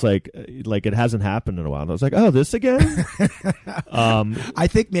 Now it's like it hasn't happened in a while. And I was like, oh, this again. I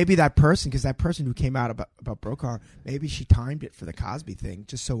think maybe that person who came out about Brokaw, maybe she timed it for the Cosby thing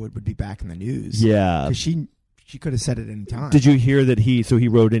just so it would be back in the news. Yeah, because she could have said it any time. Did you hear that he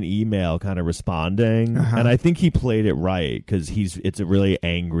wrote an email kind of responding? And I think he played it right because it's a really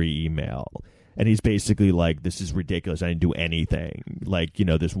angry email. And he's basically like, this is ridiculous. I didn't do anything. Like,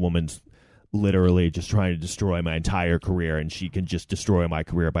 this woman's literally just trying to destroy my entire career, and she can just destroy my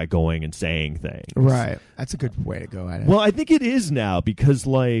career by going and saying things. Right. That's a good way to go at it. Well, I think it is now because,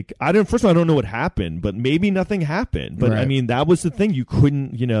 first of all, I don't know what happened, but maybe nothing happened. But, right. I mean, that was the thing. You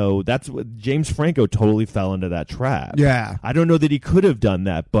couldn't, that's what James Franco totally fell into that trap. Yeah. I don't know that he could have done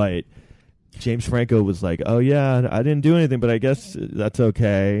that, but James Franco was like, oh, yeah, I didn't do anything, but I guess that's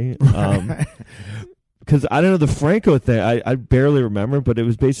okay. Because I don't know the Franco thing. I barely remember, but it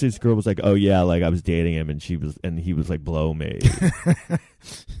was basically this girl was like, "Oh yeah, like I was dating him, and he was like, blow me."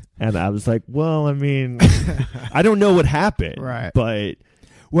 And I was like, "Well, I mean, I don't know what happened, right? But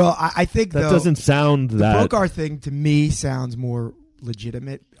I think that doesn't sound the Brokaw thing to me sounds more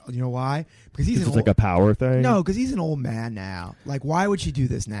legitimate. You know why? Because he's like a power thing. No, because he's an old man now. Like, why would she do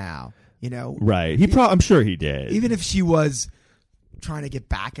this now? You know, right? I'm sure he did. Even if she was trying to get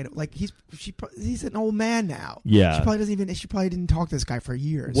back at it, like he's an old man now. Yeah, she probably didn't talk to this guy for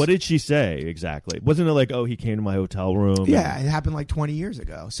years. What did she say exactly? Wasn't it like, oh, he came to my hotel room? Yeah, it happened like 20 years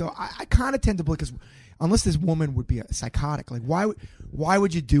ago. So I kind of tend to believe, because unless this woman would be a psychotic, like why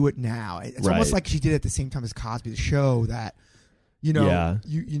would you do it now? It's almost like she did it at the same time as Cosby Show. That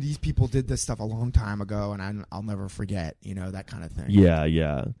these people did this stuff a long time ago, and I'll never forget. You know, that kind of thing. Yeah,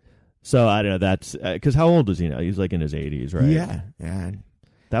 yeah. So I don't know. That's because how old is he now? He's like in his 80s, right? Yeah, yeah.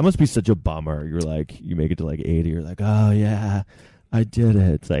 That must be such a bummer. You're like, you make it to like 80. You're like, oh yeah, I did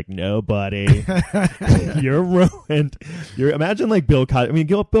it. It's like, no, buddy, you're ruined. Imagine like Bill Cosby. I mean,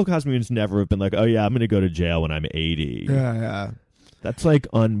 Bill Cosby would never have been like, oh yeah, I'm going to go to jail when I'm 80. Yeah, yeah. That's like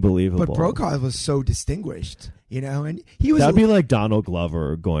unbelievable. But Brokaw was so distinguished, you know, and he was. That'd be like Donald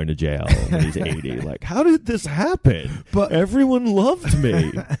Glover going to jail when he's 80. Like, how did this happen? But everyone loved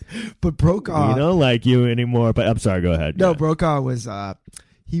me. But Brokaw, we don't like you anymore. But I'm sorry. Go ahead. No, Brokaw was.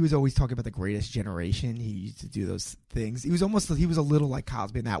 He was always talking about the greatest generation. He used to do those things. He was a little like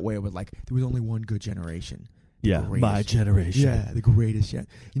Cosby in that way, with like there was only one good generation. Yeah, my generation. Yeah, the greatest. You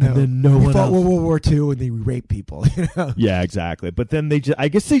know, and then no one fought World War II and they raped people. You know? Yeah, exactly. But then I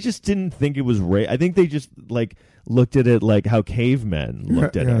guess they just didn't think it was rape. I think they just like looked at it like how cavemen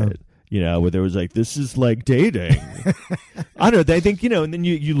looked at it. You know, where there was like, this is like dating. I don't know. They think, you know, and then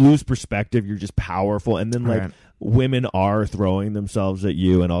you lose perspective. You're just powerful, and then like women are throwing themselves at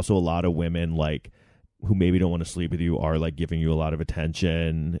you, and also a lot of women like, who maybe don't want to sleep with you are like giving you a lot of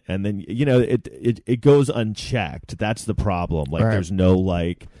attention, and then you know it goes unchecked. That's the problem. Like there's no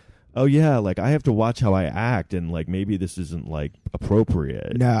like, oh yeah, like I have to watch how I act, and like maybe this isn't like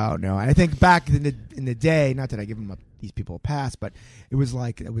appropriate. No. I think back in the day, not that I give these people a pass, but it was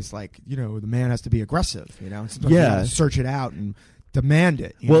like you know, the man has to be aggressive. You know, sometimes you gotta search it out and demand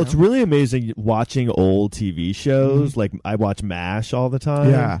it. Well, it's really amazing watching old TV shows. Like I watch MASH all the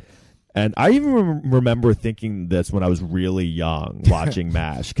time. Yeah. And I even remember thinking this when I was really young, watching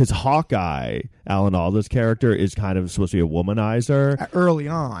MASH, because Hawkeye, Alan Alda's character, is kind of supposed to be a womanizer. Early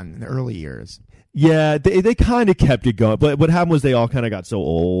on, in the early years. Yeah, they kind of kept it going. But what happened was they all kind of got so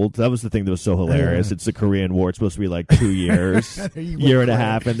old. That was the thing that was so hilarious. It's the Korean War. It's supposed to be like 2 years, year and a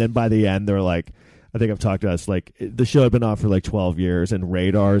half. And then by the end, they're like, I think I've talked to us, like, the show had been on for like 12 years, and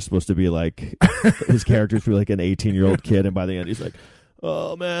Radar is supposed to be like, his character's like an 18-year-old kid. And by the end, he's like,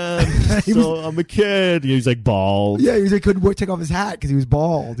 oh man, I'm a kid. He's like bald. Yeah, he couldn't take off his hat because he was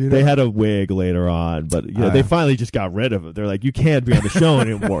bald. You know? They had a wig later on, but you know, they finally just got rid of it. They're like, you can't be on the show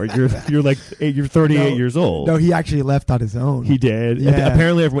anymore. You're 38 years old. No, he actually left on his own. He did. Yeah.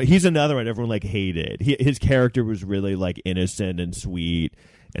 Apparently, he's another one everyone like hated. His character was really like innocent and sweet.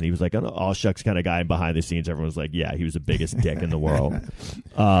 And he was like an all shucks kind of guy. And behind the scenes, everyone was like, yeah, he was the biggest dick in the world.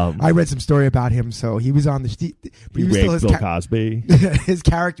 I read some story about him. So he was on the... He raped Bill Cosby. His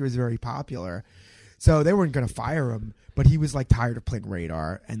character was very popular. So they weren't going to fire him. But he was like tired of playing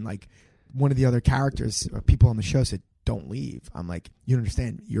Radar. And like one of the other characters, people on the show said, don't leave. I'm like, you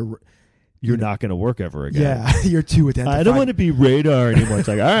understand, you're not going to work ever again. Yeah, you're too identified. I don't want to be Radar anymore. It's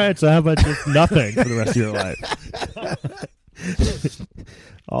like, all right, so how about just nothing for the rest of your life?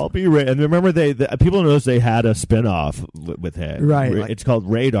 I'll be and remember people noticed they had a spinoff with him, right? It's called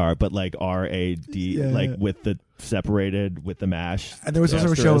Radar, but like RAD, like with the separated with the MASH. And there was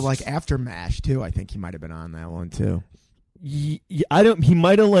also a show like after MASH too. I think he might have been on that one too. He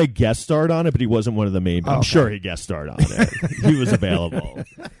might have like guest starred on it, but he wasn't one of the main. I'm sure he guest starred on it. He was available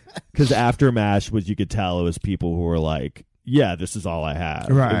because after MASH you could tell it was people who were like, yeah, this is all I have.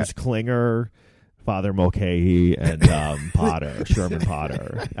 Right. It was Klinger, Father Mulcahy, and Sherman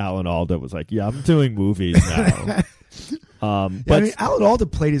Potter. Alan Alda was like, yeah, I'm doing movies now. But I mean, Alan Alda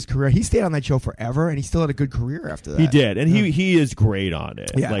played his career. He stayed on that show forever, and he still had a good career after that. He did, and he is great on it.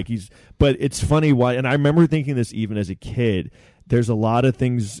 Yeah. Like but it's funny why, and I remember thinking this even as a kid. There's a lot of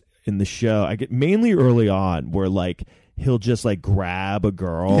things in the show, I get mainly early on, where like he'll just like grab a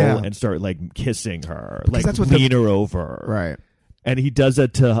girl and start like kissing her, like lean her over, right. And he does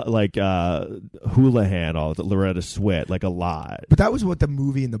that to like Houlihan, Loretta Swit, like a lot. But that was what the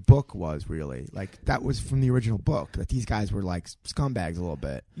movie and the book was really. Like that was from the original book, that these guys were like scumbags a little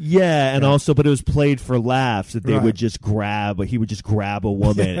bit. Yeah, and also, but it was played for laughs, that they would just he would just grab a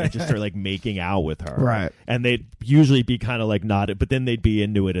woman and just start like making out with her. Right. And they'd usually be kind of like not, but then they'd be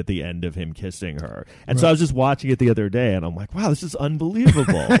into it at the end of him kissing her. And so I was just watching it the other day, and I'm like, wow, this is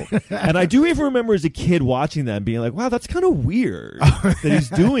unbelievable. And I do even remember as a kid watching that and being like, wow, that's kind of weird. weird that he's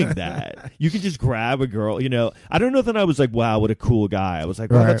doing that. You can just grab a girl, you know. I don't know that I was like, wow, what a cool guy. I was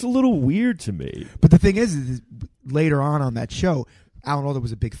like, wow, that's a little weird to me. But the thing is later on that show, Alan Alda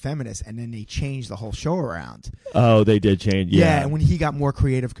was a big feminist, and then they changed the whole show around. Oh, they did change, yeah. And when he got more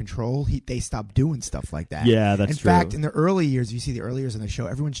creative control, they stopped doing stuff like that. Yeah, that's true. In fact, in the early years, you see the early years in the show,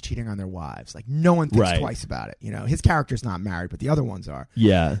 everyone's cheating on their wives. Like, no one thinks twice about it. You know, his character's not married, but the other ones are.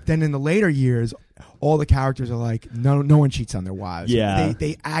 Yeah. Then in the later years, all the characters are like, no one cheats on their wives. Yeah.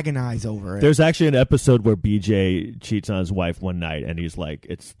 They agonize over it. There's actually an episode where BJ cheats on his wife one night, and he's like,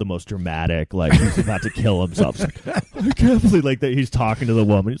 it's the most dramatic, like he's about to kill himself. It's like, I can't believe like that. He's talking to the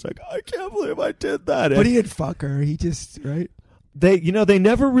woman. He's like, I can't believe I did that. But he didn't fuck her. He just, right? They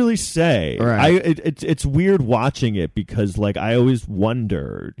never really say. Right. It's weird watching it because like I always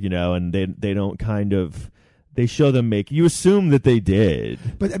wondered, you know, and they don't kind of. They show them you assume that they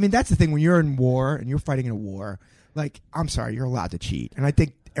did. But I mean, that's the thing. When you're in war and you're fighting in a war, like, I'm sorry, you're allowed to cheat. And I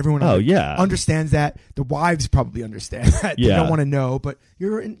think everyone understands that. The wives probably understand that. They don't want to know, but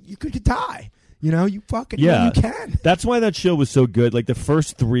you could die. You know, you fucking you can. That's why that show was so good. Like the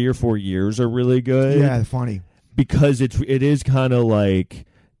first 3 or 4 years are really good. Yeah, funny. Because it is kind of like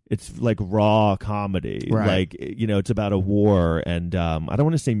it's like raw comedy. Right. Like, you know, it's about a war, and I don't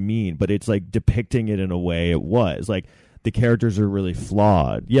want to say mean, but it's like depicting it in a way it was. Like the characters are really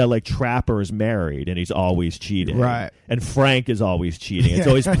flawed. Yeah, like Trapper is married and he's always cheating. Right. And Frank is always cheating. It's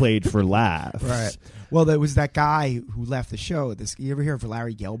always played for laughs. Right. Well, there was that guy who left the show. You ever hear of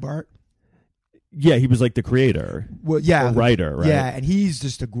Larry Gelbart? Yeah, he was like the creator. Well, yeah, or writer, right? Yeah, and he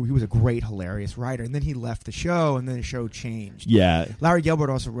was a great, hilarious writer. And then he left the show, and then the show changed. Yeah, Larry Gelbart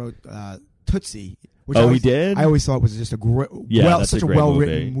also wrote Tootsie. Which he did? I always thought was just such a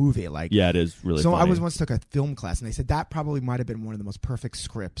well-written movie. Like, yeah, it is really. So funny. I once took a film class, and they said that probably might have been one of the most perfect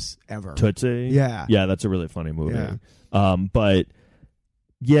scripts ever. Tootsie. Yeah, yeah, that's a really funny movie. Yeah. But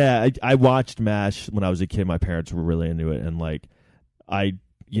yeah, I watched MASH when I was a kid. My parents were really into it, and like I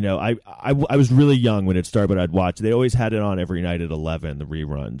was really young when it started, but I'd watch. They always had it on every night at 11, the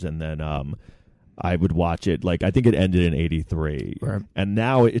reruns, and then I would watch it. Like I think it ended in '83, right. And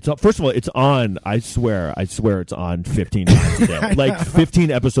now it's first of all it's on. I swear it's on 15 times a day, like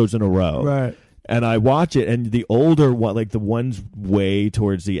 15 episodes in a row. Right. And I watch it, and the older one, like the ones way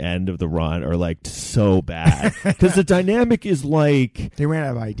towards the end of the run, are like so bad because the dynamic is like they ran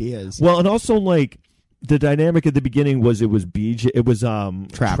out of ideas. Well, and also like. The dynamic at the beginning was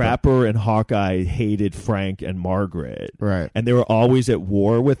Trapper and Hawkeye hated Frank and Margaret, right? And they were always at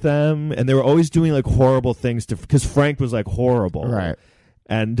war with them, and they were always doing like horrible things because Frank was like horrible, right?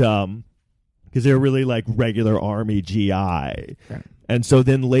 And because they were really like regular army GI, right. And so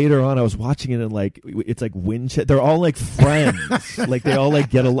then later on, I was watching it and like it's like Winchester. They're all like friends, like they all like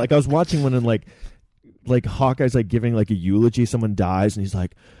get like I was watching one and like Hawkeye's like giving like a eulogy. Someone dies, and he's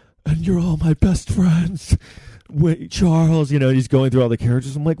like. And you're all my best friends. Wait, Charles, you know, he's going through all the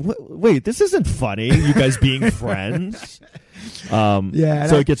characters. I'm like, wait, this isn't funny. You guys being friends. Yeah.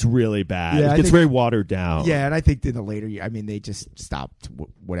 So it gets really bad. Yeah, it gets very watered down. Yeah, and I think in the later year, I mean, they just stopped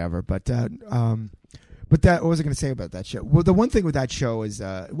whatever. But that what was I going to say about that show? Well, the one thing with that show is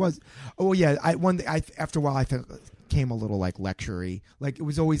after a while I felt came a little like lecture-y. Like it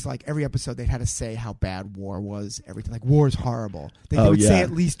was always like every episode they had to say how bad war was. Everything like war is horrible. They would say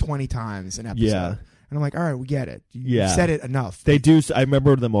at least 20 times an episode. Yeah. And I'm like, all right, we get it. You said it enough. They do. I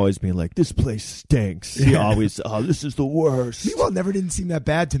remember them always being like, "This place stinks." He always, this is the worst. Meanwhile, it never didn't seem that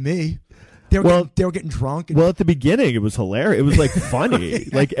bad to me. They were getting drunk. And at the beginning, it was hilarious. It was like funny.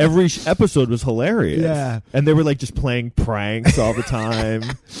 Like every episode was hilarious. Yeah. And they were like just playing pranks all the time.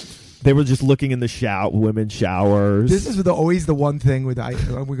 They were just looking in the women's showers. This is always the one thing we're going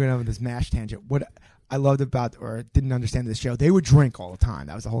to have this MASH tangent. What I loved about or didn't understand this show, they would drink all the time.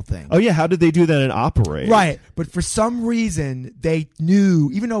 That was the whole thing. Oh yeah, how did they do that and operate? Right, but for some reason they knew.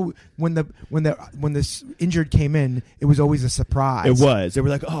 Even though when this injured came in, it was always a surprise. It was. They were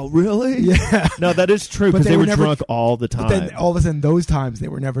like, "Oh, really?" Yeah. No, that is true because they were drunk all the time. But then all of a sudden, those times they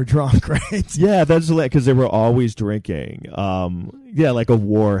were never drunk, right? Yeah, that's because they were always drinking. Yeah, like a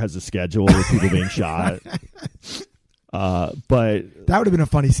war has a schedule with people being shot. But that would have been a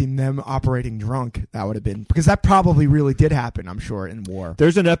funny scene, them operating drunk. That would have been, because that probably really did happen, I'm sure, in war.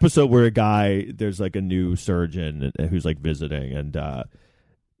 There's an episode where there's like a new surgeon who's like visiting, and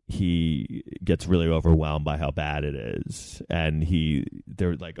he gets really overwhelmed by how bad it is, and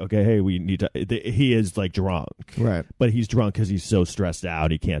they're like, okay, hey, we need to. He is like drunk, right? But he's drunk because he's so stressed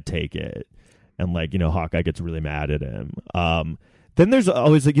out he can't take it, and like Hawkeye gets really mad at him. Then there's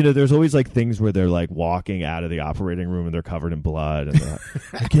always like, there's always like things where they're like walking out of the operating room and they're covered in blood and they're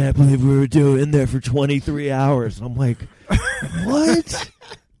like, I can't believe we were in there for 23 hours. And I'm like, what?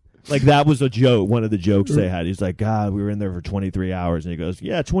 Like that was a joke. One of the jokes they had. He's like, God, we were in there for 23 hours. And he goes,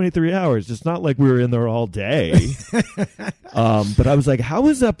 yeah, 23 hours. It's not like we were in there all day. But I was like, how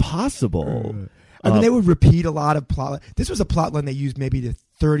is that possible? I mean, they would repeat a lot of plot. This was a plot line they used maybe to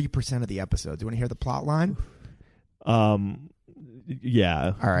 30% of the episodes. Do you want to hear the plot line?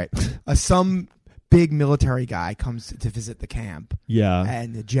 Yeah. All right. Some big military guy comes to visit the camp. Yeah.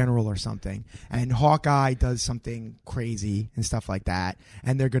 And a general or something. And Hawkeye does something crazy and stuff like that.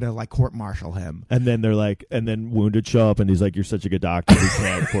 And they're going to like court-martial him. And then they're like, and then Wounded show up and he's like, you're such a good doctor. We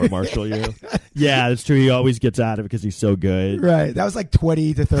can't court-martial you. Yeah, that's true. He always gets out of it because he's so good. Right. That was like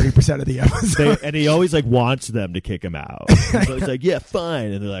 20 to 30% of the episode. And he always like wants them to kick him out. So he's like, yeah,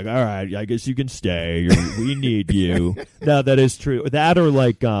 fine. And they're like, all right, I guess you can stay. We need you. No, that is true. That or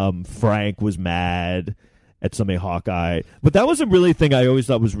like Frank was mad at something Hawkeye. But that was a really thing I always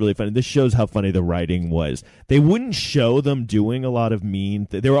thought was really funny. This shows how funny the writing was. They wouldn't show them doing a lot of mean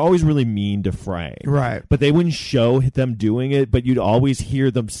they were always really mean to Frank. Right. But they wouldn't show them doing it, but you'd always hear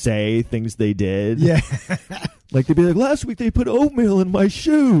them say things they did. Yeah. Like they'd be like, last week they put oatmeal in my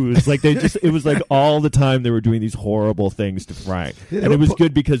shoes. Like it was like all the time they were doing these horrible things to Frank. And it was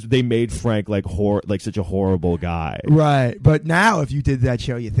good because they made Frank like such a horrible guy. Right. But now if you did that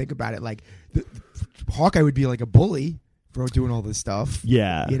show, you think about it, like Hawkeye would be like a bully for doing all this stuff.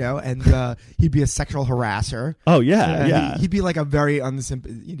 Yeah. And he'd be a sexual harasser. Oh, yeah, yeah. He'd be like a very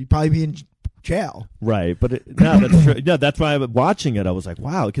he'd probably be in jail. Right. But that's true. No, that's why watching it, I was like,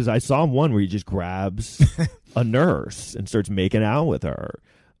 wow, because I saw one where he just grabs a nurse and starts making out with her.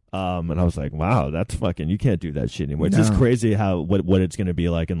 And I was like, wow, that's fucking, you can't do that shit anymore. It's just crazy what it's going to be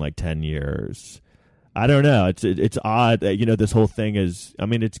like in like 10 years. I don't know. It's odd. This whole thing is, I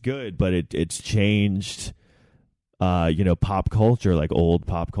mean, it's good, but it's changed, pop culture, like old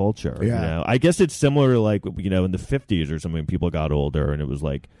pop culture. Yeah. I guess it's similar to like, in the 50s or something, people got older and it was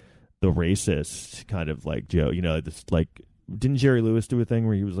like the racist kind of like Joe, this like, didn't Jerry Lewis do a thing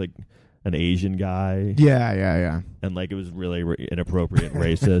where he was like an Asian guy? Yeah. And like it was really inappropriate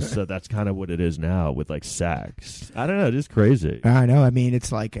racist. So that's kind of what it is now with like sex. I don't know. It's crazy. I know. I mean,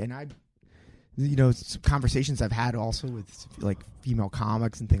 it's like, and some conversations I've had also with like female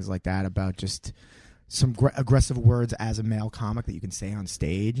comics and things like that about just some aggressive words as a male comic that you can say on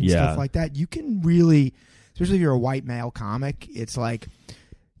stage and stuff like that. You can really, especially if you're a white male comic, it's like,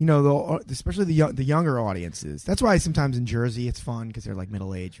 especially the younger audiences. That's why sometimes in Jersey it's fun because they're like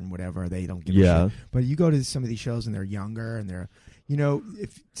middle aged and whatever. They don't give a shit. But you go to some of these shows and they're younger and they're,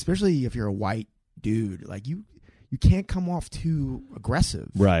 especially if you're a white dude, like you can't come off too aggressive.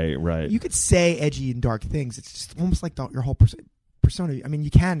 Right. You could say edgy and dark things. It's just almost like your whole persona. I mean, you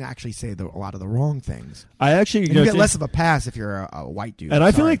can actually say a lot of the wrong things. You get less of a pass if you're a white dude. And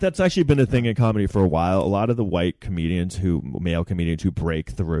I feel like that's actually been a thing in comedy for a while. A lot of the male comedians who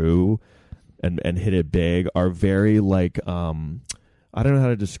break through and hit it big are very like, I don't know how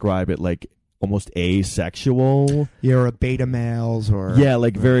to describe it, like almost asexual. Yeah, or beta males or. Yeah,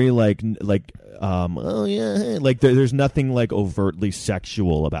 like very like like there's nothing like overtly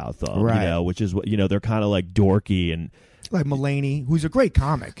sexual about them, right. Which is what, they're kind of like dorky and like Mulaney, who's a great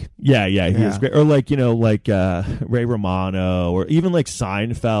comic. Yeah, he is great. Or like, Ray Romano or even like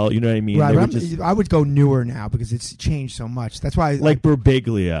Seinfeld, you know what I mean? Right, I would go newer now because it's changed so much. That's why like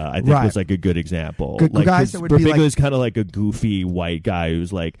Birbiglia, I think was like a good example. Good like, guys that would Birbiglia be is kind of like a goofy white guy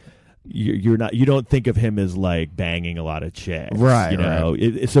who's like, you don't think of him as like banging a lot of chicks, right?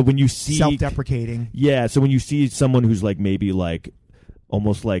 Right. So when you see self-deprecating, so when you see someone who's like maybe like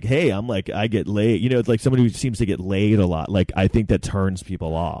almost like, hey, I get laid, it's like somebody who seems to get laid a lot. Like I think that turns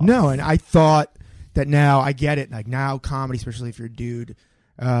people off. No, and I thought that now I get it. Like now comedy, especially if you're a dude,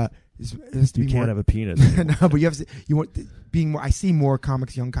 you can't have a penis. No, but you want being more. I see more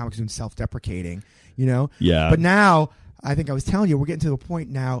young comics doing self-deprecating. Yeah. But now. I think I was telling you, we're getting to a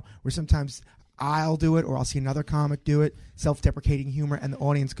point now where sometimes I'll do it or I'll see another comic do it, self-deprecating humor, and the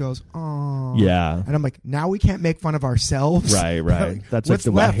audience goes, oh. Yeah. And I'm like, now we can't make fun of ourselves. Right. That's like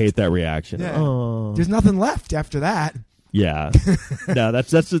I hate that reaction. Yeah. Oh. There's nothing left after that. Yeah. No,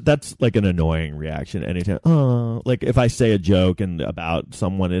 that's like an annoying reaction anytime. Oh. Like if I say a joke about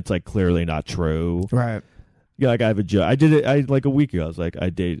someone, it's like clearly not true. Right. Yeah, like I have a joke. I did it like a week ago. I was like,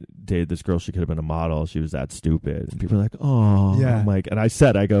 I dated this girl. She could have been a model. She was that stupid. And people are like, oh. Yeah. I'm like, and I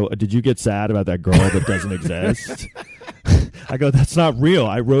go, did you get sad about that girl that doesn't exist? I go, that's not real.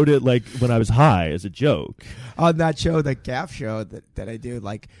 I wrote it like when I was high as a joke. On that show, that Gaff show that I do,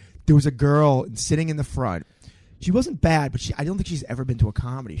 like there was a girl sitting in the front. She wasn't bad, but I don't think she's ever been to a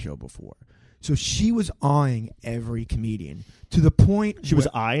comedy show before. So she was awing every comedian to the point she was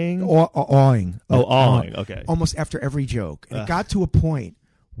eyeing, awing. Awing. Okay. Almost after every joke, and it got to a point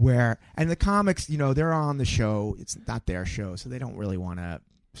where, and the comics, they're on the show. It's not their show, so they don't really want to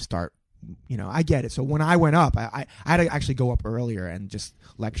start. I get it. So when I went up, I had to actually go up earlier and just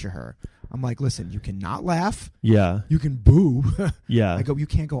lecture her. I'm like, listen, you cannot laugh. Yeah. You can boo. Yeah. I go, you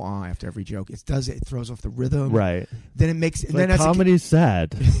can't go on after every joke. It throws off the rhythm. Right. Then it makes and then comedy's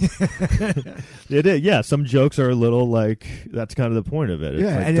sad. It is. Yeah. Some jokes are a little like, that's kind of the point of it. It's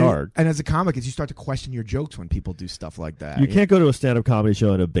like dark. And as a comic, you start to question your jokes when people do stuff like that. You can't go to a stand-up comedy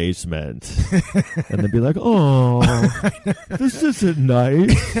show in a basement and then be like, oh, this isn't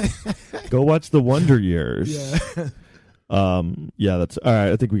nice. Go watch The Wonder Years. Yeah. Yeah, that's all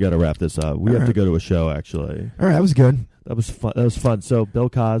right. I think we got to wrap this up. We have to go to a show, actually. All right, that was good. That was fun. That was fun. So Bill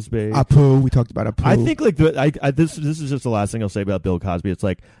Cosby, Apu. We talked about Apu. I think like this is just the last thing I'll say about Bill Cosby. It's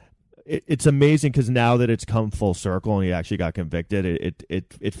like it's amazing because now that it's come full circle and he actually got convicted,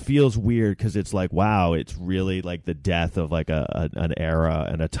 it feels weird because it's like, wow, it's really like the death of like an era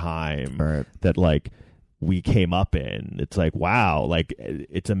and a time that like we came up in. It's like, wow, like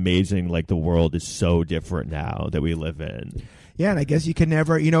it's amazing. Like the world is so different now that we live in. Yeah, and I guess you can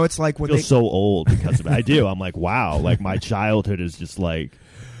never, it's like when I feel so old because of it. I do. I'm like, wow, like my childhood is just like,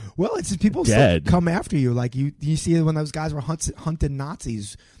 well, it's just people dead. Come after you. Like you see when those guys were hunting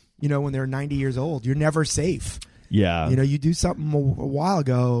Nazis, when they're 90 years old, you're never safe. Yeah. You do something a while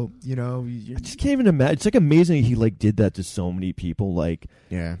ago, I just can't even imagine. It's like amazing he like did that to so many people. Like,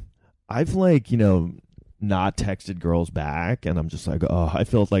 yeah, I've like, not texted girls back, and I'm just like, oh, I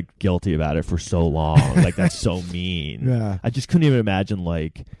felt like guilty about it for so long. Like that's so mean. Yeah. I just couldn't even imagine.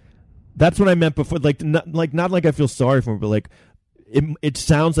 Like that's what I meant before. Like not like I feel sorry for him, but like it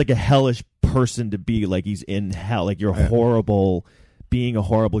sounds like a hellish person to be. Like he's in hell. Like you're horrible. Being a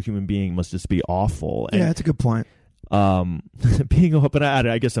horrible human being must just be awful. And, yeah, that's a good point. But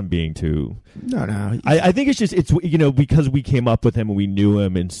I guess I'm being too. No. I think it's because we came up with him and we knew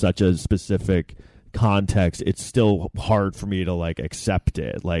him in such a specific context, it's still hard for me to like accept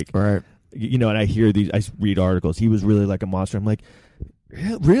it. Like, right. And I hear I read articles. He was really like a monster. I'm like,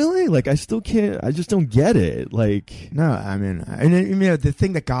 really? Like, I still can't. I just don't get it. Like, no, I mean, the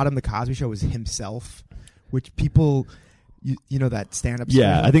thing that got him the Cosby Show was himself, which people. That stand-up.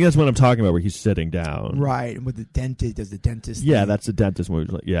 Yeah, I think that's what I'm talking about, where he's sitting down. Right, and with the dentist, does the dentist. Yeah, thing. that's the dentist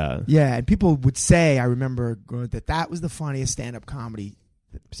movie. Yeah. Yeah, and people would say, I remember that was the funniest stand-up comedy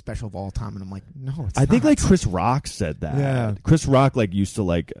special of all time, and I'm like, no, it's not. I think like Chris Rock said that. Yeah. Chris Rock like used to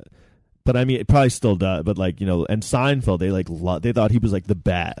like, but I mean, it probably still does. But like and Seinfeld, they like they thought he was like the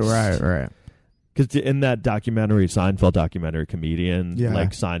best. Right. Because in that documentary, Seinfeld documentary, comedian, yeah.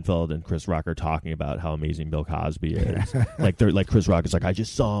 like Seinfeld and Chris Rock are talking about how amazing Bill Cosby is. Like they're like Chris Rock is like, I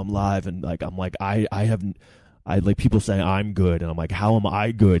just saw him live, and like I'm like I like people say I'm good, and I'm like, how am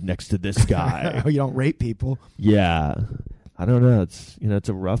I good next to this guy? You don't rate people. Yeah, I don't know. It's it's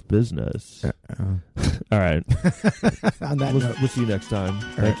a rough business. All right, On that note. We'll see you next time.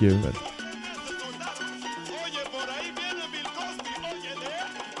 Thank you.